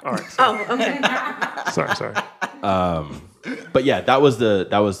me. All right. Sorry. Sorry. But yeah, that was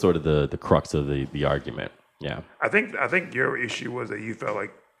sort of the crux of the argument. Yeah. I think your issue was that you felt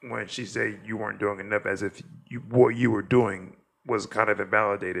like when she said you weren't doing enough, as if what you were doing was kind of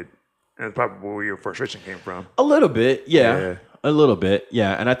invalidated, and it's probably where your frustration came from. A little bit, yeah. Yeah. A little bit,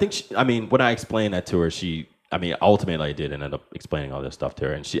 yeah. And I think, when I explained that to her, ultimately I did end up explaining all this stuff to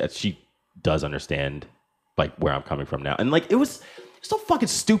her, and she does understand, like, where I'm coming from now. And, like, it was so fucking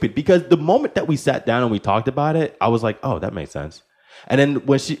stupid because the moment that we sat down and we talked about it, I was like, oh, that makes sense. And then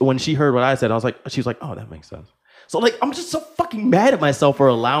when she heard what I said, she was like, oh, that makes sense. So, like, I'm just so fucking mad at myself for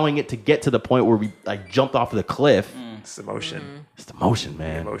allowing it to get to the point where we, like, jumped off of the cliff. It's emotion. It's the emotion,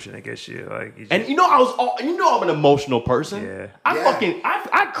 man. Emotion that gets you like. And I'm an emotional person. Yeah.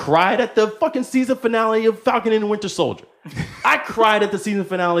 I cried at the fucking season finale of Falcon and the Winter Soldier. I cried at the season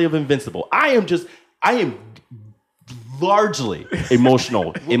finale of Invincible. I am largely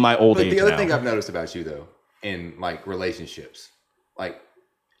emotional in my old age. But the other now. thing I've noticed about you though, in like relationships, like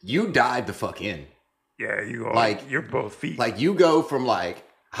you dive the fuck in. Yeah, you are. Like you're both feet. Like you go from like,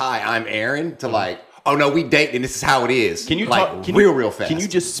 hi, I'm Aaron to like, oh no, we date and this is how it is. Can you like talk real fast? Can you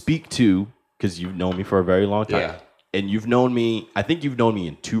just speak to, because you've known me for a very long time, Yeah. and you've known me, I think you've known me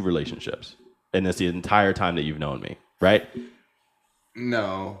in 2 relationships, and that's the entire time that you've known me, right?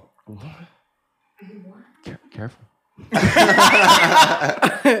 No. Careful.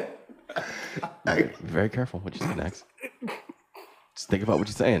 Be very careful what you say next. Just think about what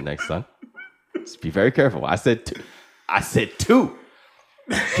you're saying next, son. Just be very careful. I said 2.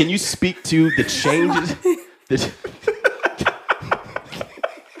 Can you speak to the changes?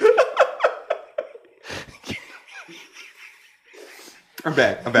 I'm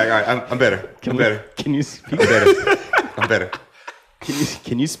back. All right, I'm better. I'm better. Can you speak? I'm better. I'm better.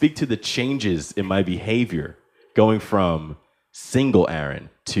 Can you speak to the changes in my behavior going from single Aaron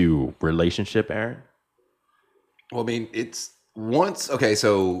to relationship Aaron? Well, I mean, it's once, okay,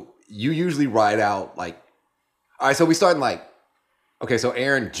 so you usually ride out like, all right, so we starting like, okay, so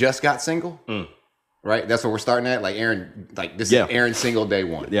Aaron just got single, right? That's what we're starting at? Like Aaron, like this is Aaron single day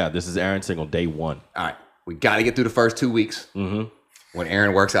one. Yeah, this is Aaron single day one. All right, we got to get through the first 2 weeks when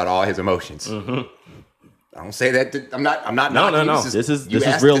Aaron works out all his emotions. I don't say that. I'm not. No. This is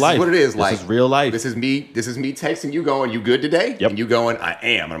real life. This is what it is. This is real life. This is me texting you going, you good today? Yep. And you going, I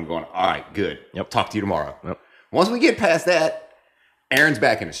am. And I'm going, all right, good. Yep. Talk to you tomorrow. Yep. Once we get past that, Aaron's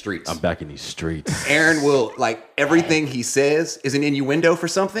back in the streets. I'm back in these streets. Aaron will, like, everything he says is an innuendo for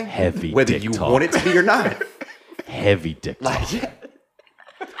something. Heavy whether dick you talk. want it to be or not. Heavy dick talk. Like,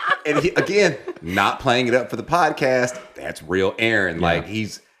 and he, again, not playing it up for the podcast. That's real Aaron. Yeah. Like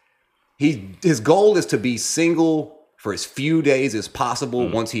his goal is to be single for as few days as possible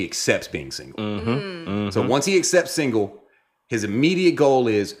once he accepts being single. So once he accepts single, his immediate goal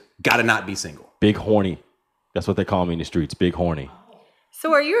is gotta not be single. Big horny. That's what they call me in the streets. Big horny.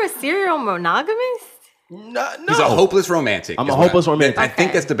 So are you a serial monogamist? No. He's a hopeless romantic. I'm a hopeless romantic. I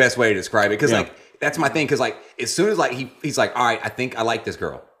think that's the best way to describe it. Because Yeah. like that's my thing. Because like as soon as like he's like, all right, I think I like this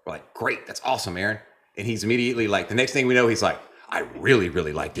girl. We're like, great, that's awesome, Aaron. And he's immediately like, the next thing we know, he's like, I really,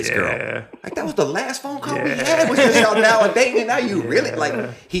 really like this girl. Like that was the last phone call we had. Was just y'all now a dating, and now you really like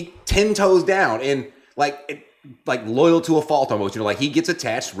he 10 toes down and like loyal to a fault almost. You know, like he gets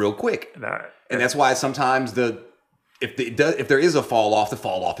attached real quick, and that's why sometimes if there is a fall off, the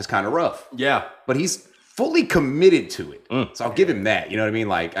fall off is kind of rough. Yeah, but he's fully committed to it. So I'll give him that. You know what I mean?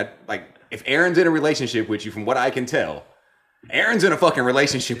 Like if Aaron's in a relationship with you, from what I can tell, Aaron's in a fucking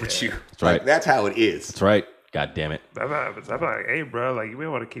relationship with you. That's right. Like, that's how it is. That's right. God damn it. I'm like, hey, bro, like you may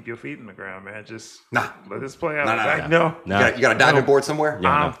want to keep your feet in the ground, man. Just let this play out. No. You got a diving board somewhere? Yeah,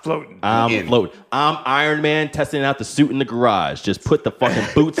 I'm floating. I'm floating. I'm Iron Man testing out the suit in the garage. Just put the fucking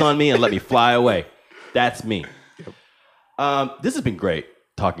boots on me and let me fly away. That's me. This has been great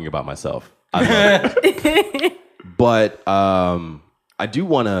talking about myself. I love it. But I do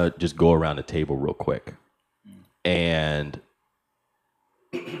want to just go around the table real quick. And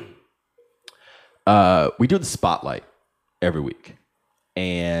we do the spotlight every week.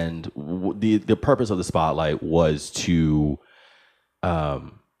 And the purpose of the spotlight was to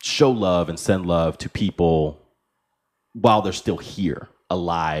show love and send love to people while they're still here,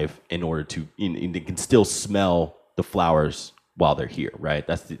 alive, in order to, they can still smell the flowers while they're here, right?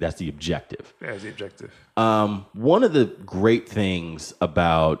 That's the objective. Yeah, that's the objective. One of the great things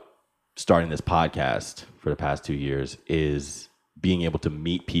about starting this podcast for the past 2 years is being able to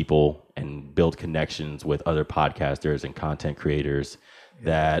meet people and build connections with other podcasters and content creators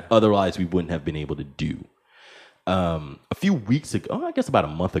that otherwise we wouldn't have been able to do. A few weeks ago, I guess about a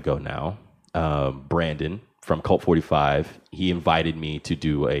month ago now, Brandon from Cult 45, he invited me to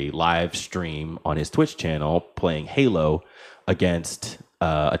do a live stream on his Twitch channel playing Halo against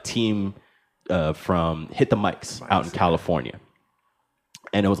a team from Hit the Mics out in California.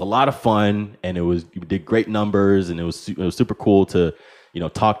 And it was a lot of fun, and we did great numbers, and it was super cool to,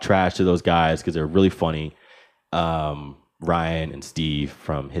 talk trash to those guys because they're really funny. Ryan and Steve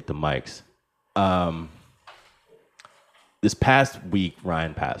from Hit the Mics. This past week,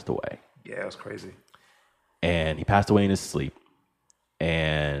 Ryan passed away. Yeah, it was crazy. And he passed away in his sleep.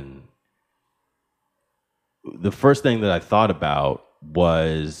 And the first thing that I thought about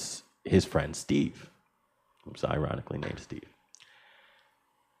was his friend Steve, who's ironically named Steve.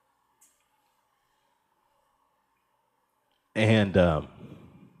 And I'm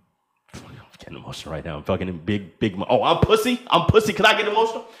getting emotional right now. I'm fucking big. Oh, I'm pussy. Can I get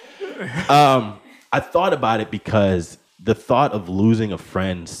emotional? I thought about it because the thought of losing a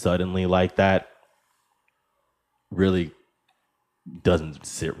friend suddenly like that really doesn't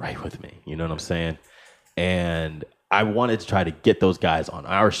sit right with me. You know what I'm saying? And I wanted to try to get those guys on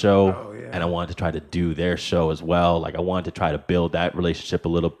our show, and I wanted to try to do their show as well. Like, I wanted to try to build that relationship a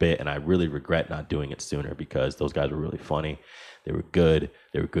little bit, and I really regret not doing it sooner because those guys were really funny. They were good.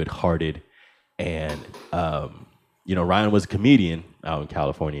 They were good-hearted. And, Ryan was a comedian out in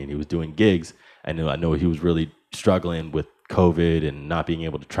California, and he was doing gigs. I know he was really struggling with COVID and not being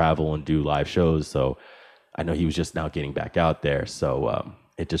able to travel and do live shows. So I know he was just now getting back out there. So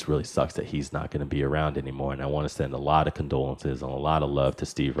it just really sucks that he's not going to be around anymore. And I want to send a lot of condolences and a lot of love to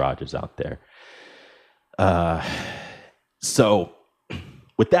Steve Rogers out there. So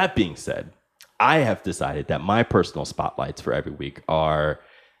with that being said, I have decided that my personal spotlights for every week are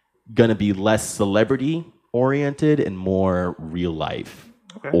going to be less celebrity oriented and more real life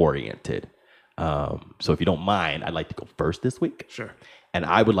oriented. So if you don't mind, I'd like to go first this week. Sure. And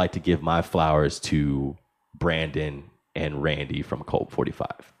I would like to give my flowers to Brandon and Randy from Cult 45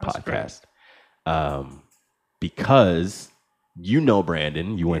 podcast. Because you know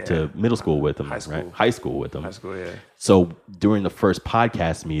Brandon, you went to middle school with him, right? High school with him. High school, yeah. So during the first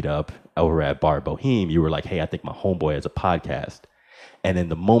podcast meetup over at Bar Boheme, you were like, hey, I think my homeboy has a podcast. And then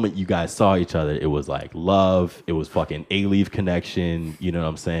the moment you guys saw each other, it was like love. It was fucking A-Leaf connection. You know what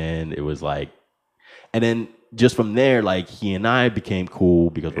I'm saying? It was like, and then just from there, like he and I became cool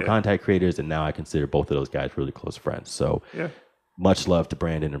because we're content creators. And now I consider both of those guys really close friends. So much love to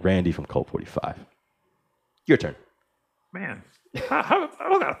Brandon and Randy from Cult 45. Your turn. Man, how I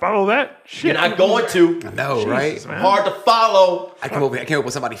don't gotta follow that. Shit. You're not going to. I know, Jesus, right? man. Hard to follow. I came up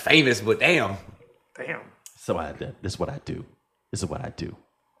with somebody famous, but damn. So this is what I do. This is what I do.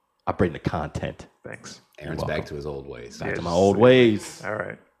 I bring the content. Thanks. Aaron's back to his old ways. Back to my old ways. All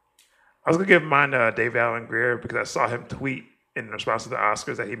right. I was gonna give mine to David Allen Greer because I saw him tweet in response to the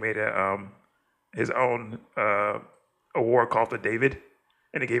Oscars that he made his own award called the David,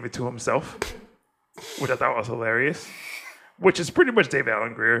 and he gave it to himself, which I thought was hilarious. Which is pretty much David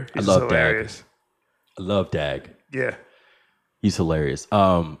Allen Greer. He's I love hilarious. Dag. I love Dag. Yeah. He's hilarious.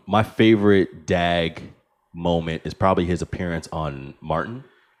 My favorite Dag moment is probably his appearance on Martin.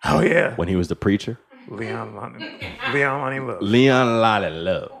 Oh yeah. When he was the preacher. Leon Lonnie Love. Leon Lonnie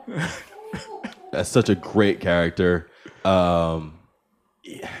Love. That's such a great character. The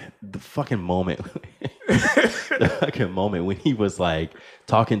fucking moment. The fucking moment when he was like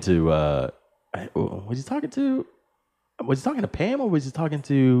talking to was he talking to Pam or was he talking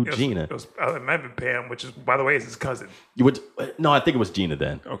to Gina? It might have been Pam, which is, by the way, is his cousin. No, I think it was Gina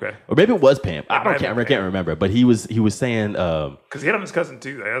then. Okay. Or maybe it was Pam. I can't remember. But he was saying because he had on his cousin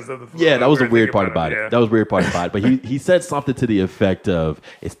too. That was the weird part about it. Yeah. That was the weird part about it. But he said something to the effect of,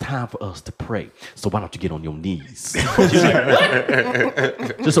 "It's time for us to pray. So why don't you get on your knees?"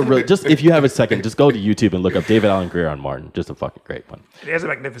 Just if you have a second, just go to YouTube and look up David Allen Greer on Martin. Just a fucking great one. And he has a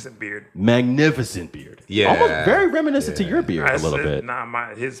magnificent beard. Magnificent beard. Yeah. Almost very reminiscent to your beard a little bit.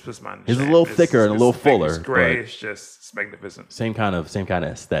 Nah, his was mine. His is a little thicker and a little fuller. It's gray. It's magnificent. Same kind of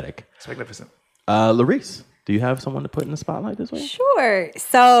aesthetic. It's magnificent. Larice, do you have someone to put in the spotlight this week? Sure.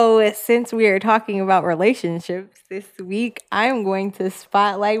 So since we are talking about relationships this week, I'm going to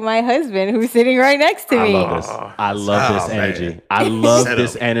spotlight my husband who's sitting right next to me. I love this. I love this energy. Man. I love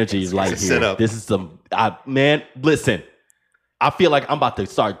this energy right here. This is man, listen. I feel like I'm about to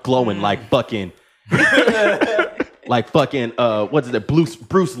start glowing like fucking what's it?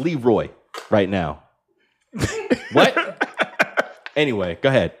 Bruce Leroy right now. What? Anyway, go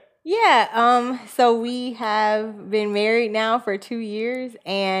ahead. Yeah, so we have been married now for 2 years,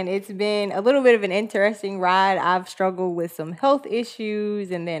 and it's been a little bit of an interesting ride. I've struggled with some health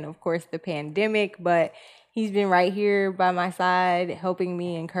issues, and then, of course, the pandemic, but he's been right here by my side, helping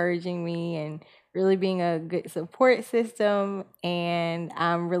me, encouraging me, and really being a good support system. And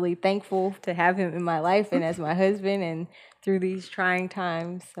I'm really thankful to have him in my life and as my husband and through these trying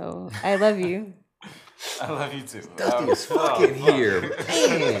times. So I love you. I love you too. Dusty is fucking here.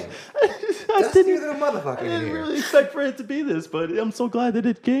 Man. Dusty is a motherfucker I didn't here. really expect for it to be this, but I'm so glad that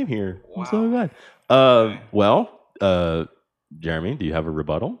it came here. Wow. I'm so glad. Jeremy, do you have a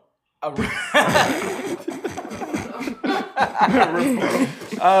rebuttal? I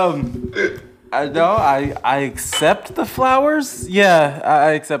accept the flowers. Yeah,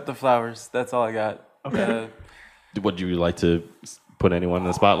 I accept the flowers. That's all I got. Okay. Would you like to put anyone in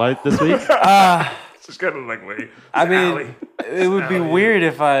the spotlight this week? Just kind of like wait. I mean, it would be weird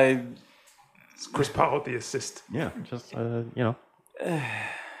if I. It's Chris Paul with the assist. Yeah, just you know.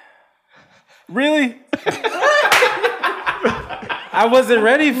 Really? I wasn't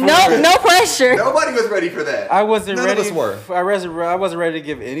ready for it. No pressure. Nobody was ready for that. I wasn't None ready. of us were. I wasn't ready to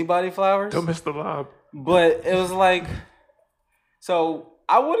give anybody flowers. Don't miss the lob. But it was like, so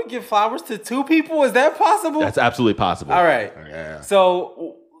I want to give flowers to 2 people. Is that possible? That's absolutely possible. All right. Yeah.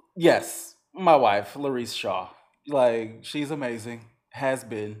 So yes, my wife, Larice Shaw, like she's amazing. Has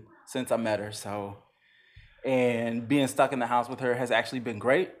been since I met her. So, and being stuck in the house with her has actually been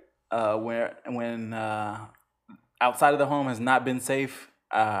great. When outside of the home has not been safe,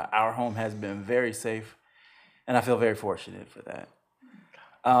 our home has been very safe, and I feel very fortunate for that.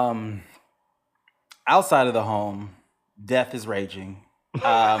 Outside of the home, death is raging.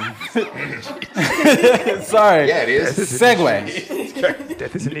 Sorry. Yeah, it is. Segue.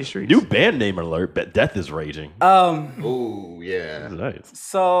 Death is in these streets. New band name alert, but death is raging. Ooh, yeah. That's nice.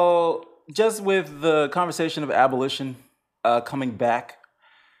 So just with the conversation of abolition coming back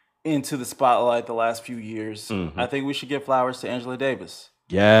into the spotlight the last few years, I think we should give flowers to Angela Davis.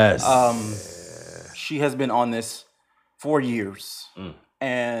 Yes. she has been on this for years.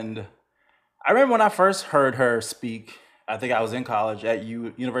 And I remember when I first heard her speak, I think I was in college at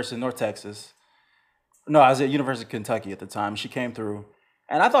University of North Texas. No, I was at University of Kentucky at the time. She came through,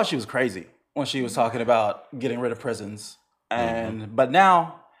 and I thought she was crazy when she was talking about getting rid of prisons. But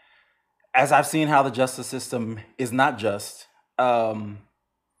now, as I've seen how the justice system is not just,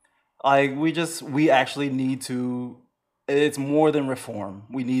 like we actually need to. It's more than reform.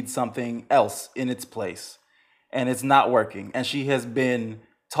 We need something else in its place, and it's not working. And she has been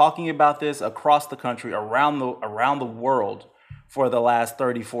talking about this across the country, around the world, for the last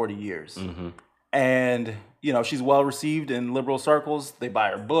 30, 40 years. And she's well received in liberal circles. They buy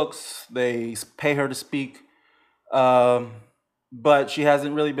her books. They pay her to speak. But she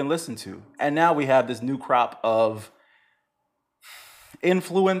hasn't really been listened to. And now we have this new crop of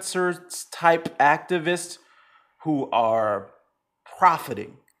influencers type activists who are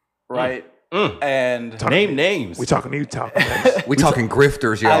profiting, right? And name names. We talking to you, talking. We talking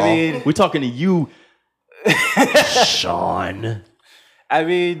grifters, y'all. I mean, We're talking to you, Sean. I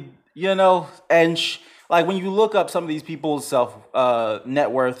mean, and like when you look up some of these people's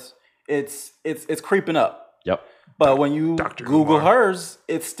net worths, it's creeping up. Yep. But when you Dr. Google Umar. hers,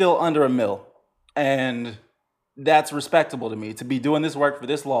 it's still under $1 million. And that's respectable to me, to be doing this work for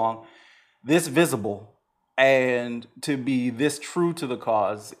this long, this visible, and to be this true to the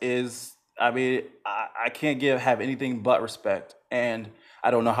cause is, I mean, I can't have anything but respect. And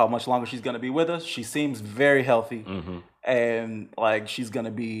I don't know how much longer she's going to be with us. She seems very healthy. And like she's going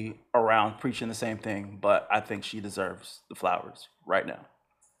to be around preaching the same thing. But I think she deserves the flowers right now.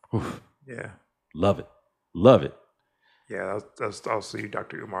 Yeah. Love it. Love it. Yeah, that's also you,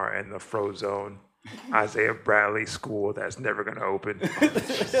 Dr. Umar, and the Frozone Isaiah Bradley school that's never going to open.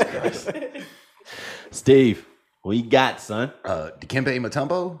 Steve, what you got, son? Dikembe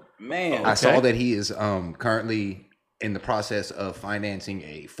Mutombo. Man. I saw that he is currently in the process of financing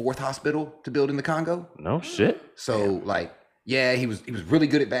a 4th hospital to build in the Congo. No shit. So he was really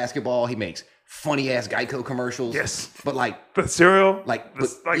good at basketball. He makes funny ass Geico commercials. Yes. But But cereal?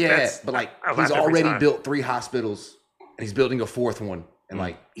 he's I laugh every already time. built 3 hospitals and he's building a 4th one.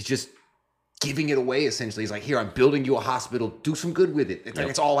 And he's just giving it away essentially. He's like, here, I'm building you a hospital. Do some good with it. It's like,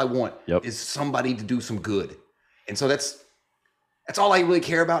 that's all I want is somebody to do some good. And so that's all I really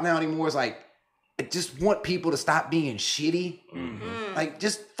care about now anymore is like, I just want people to stop being shitty. Like,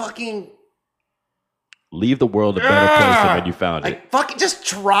 just fucking leave the world a better place than when you found it. Fucking just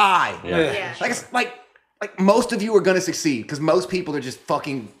try. Yeah. Like it's like most of you are gonna succeed because most people are just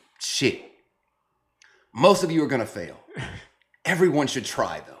fucking shit. Most of you are gonna fail. Everyone should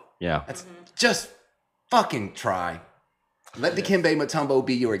try though. Yeah. That's just fucking try. Let Dikembe Mutombo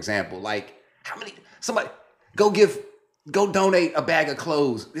be your example. Like somebody go donate a bag of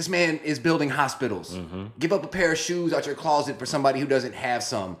clothes. This man is building hospitals. Give up a pair of shoes out your closet for somebody who doesn't have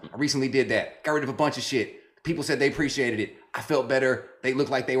some. I recently did that. Got rid of a bunch of shit. People said they appreciated it. I felt better. They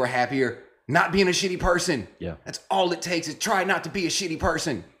looked like they were happier. Not being a shitty person. Yeah. That's all it takes is try not to be a shitty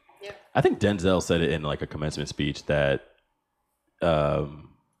person. I think Denzel said it in like a commencement speech that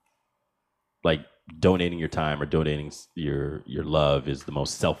like donating your time or donating your love is the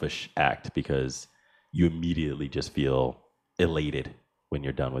most selfish act because you immediately just feel elated when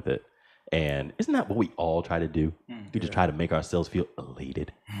you're done with it. And isn't that what we all try to do? We just try to make ourselves feel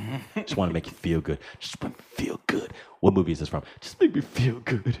elated. Just want to make you feel good. Just make me feel good. What movie is this from? Just make me feel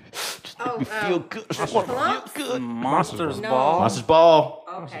good. Just make me feel good. Just want to feel good. Monsters No. Ball. Monsters Ball.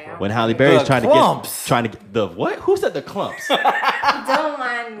 Okay. When Halle Berry's The trying clumps. to get the what? Who said the clumps? Don't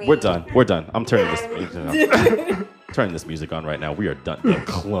mind me. We're done. We're done. I'm turning this turning this music on right now. We are done. The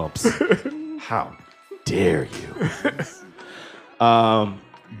clumps. How dare you?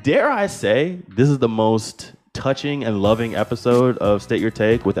 Dare I say this is the most touching and loving episode of State Your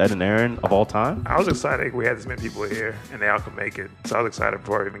Take with Ed and Aaron of all time? I was excited we had this many people here and they all could make it. So I was excited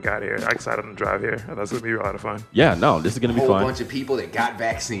before I even got here. I was excited to drive here. I thought it was going to be a lot of fun. Yeah, no, this is going to be Whole fun. bunch of people that got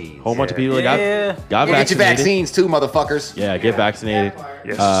vaccines. Whole bunch of people that got Go get your vaccinated. vaccines too, motherfuckers. Yeah, get vaccinated.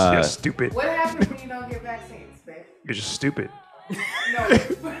 Yes, Uh, yes, stupid. What happens when you don't get vaccines, babe? You're just stupid. No,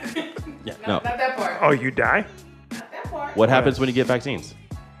 Yeah, no, no. not that part. Oh, you die? Not that part. What happens when you get vaccines?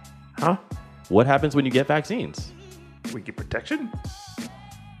 Huh? What happens when you get vaccines? We get protection?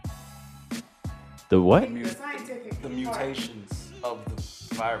 The what? The scientific The part. mutations of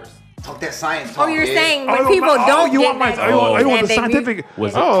the virus. Talk that science Oh, talk. you're kid. saying when people don't you get want my, vaccinated oh, you want and the they mute- scientific?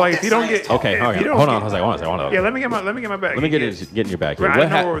 Was oh, it- like if you don't get, Okay, if hold you on. don't Hold on get- a second. Hold on. Yeah, let me get my bag. Let me get in your back here. Right,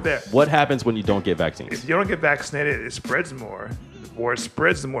 I know where we're at. What happens when you don't get vaccines? If you don't get vaccinated, it spreads more. The more it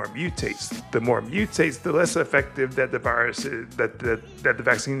spreads, the more it mutates. The more it mutates, the less effective that the virus is, that the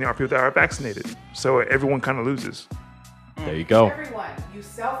vaccine are people that are vaccinated. So everyone kind of loses. There you go. Everyone, you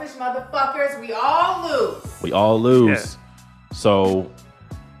selfish motherfuckers, we all lose. We all lose. So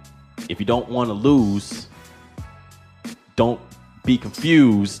if you don't want to lose, don't be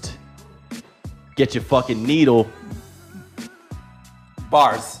confused. Get your fucking needle.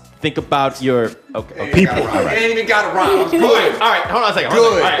 Bars. Think about your People. It ain't even got a rhyme. Good. All right, hold on a second.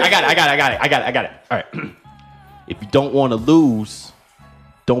 Good. All right, I got it. All right. If you don't want to lose,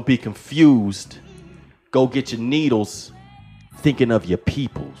 don't be confused. Go get your needles. Thinking of your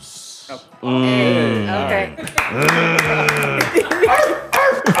peoples. Okay.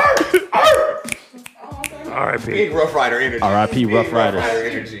 R.I.P. Big Rough Rider energy. R.I.P. Rough Riders.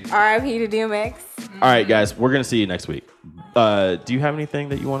 Energy. R.I.P. to DMX. All right, guys, we're gonna see you next week. Do you have anything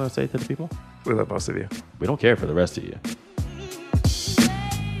that you want to say to the people? We love most of you. We don't care for the rest of you.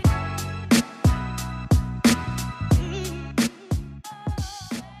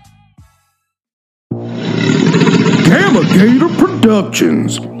 Gamma Gator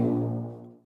Productions.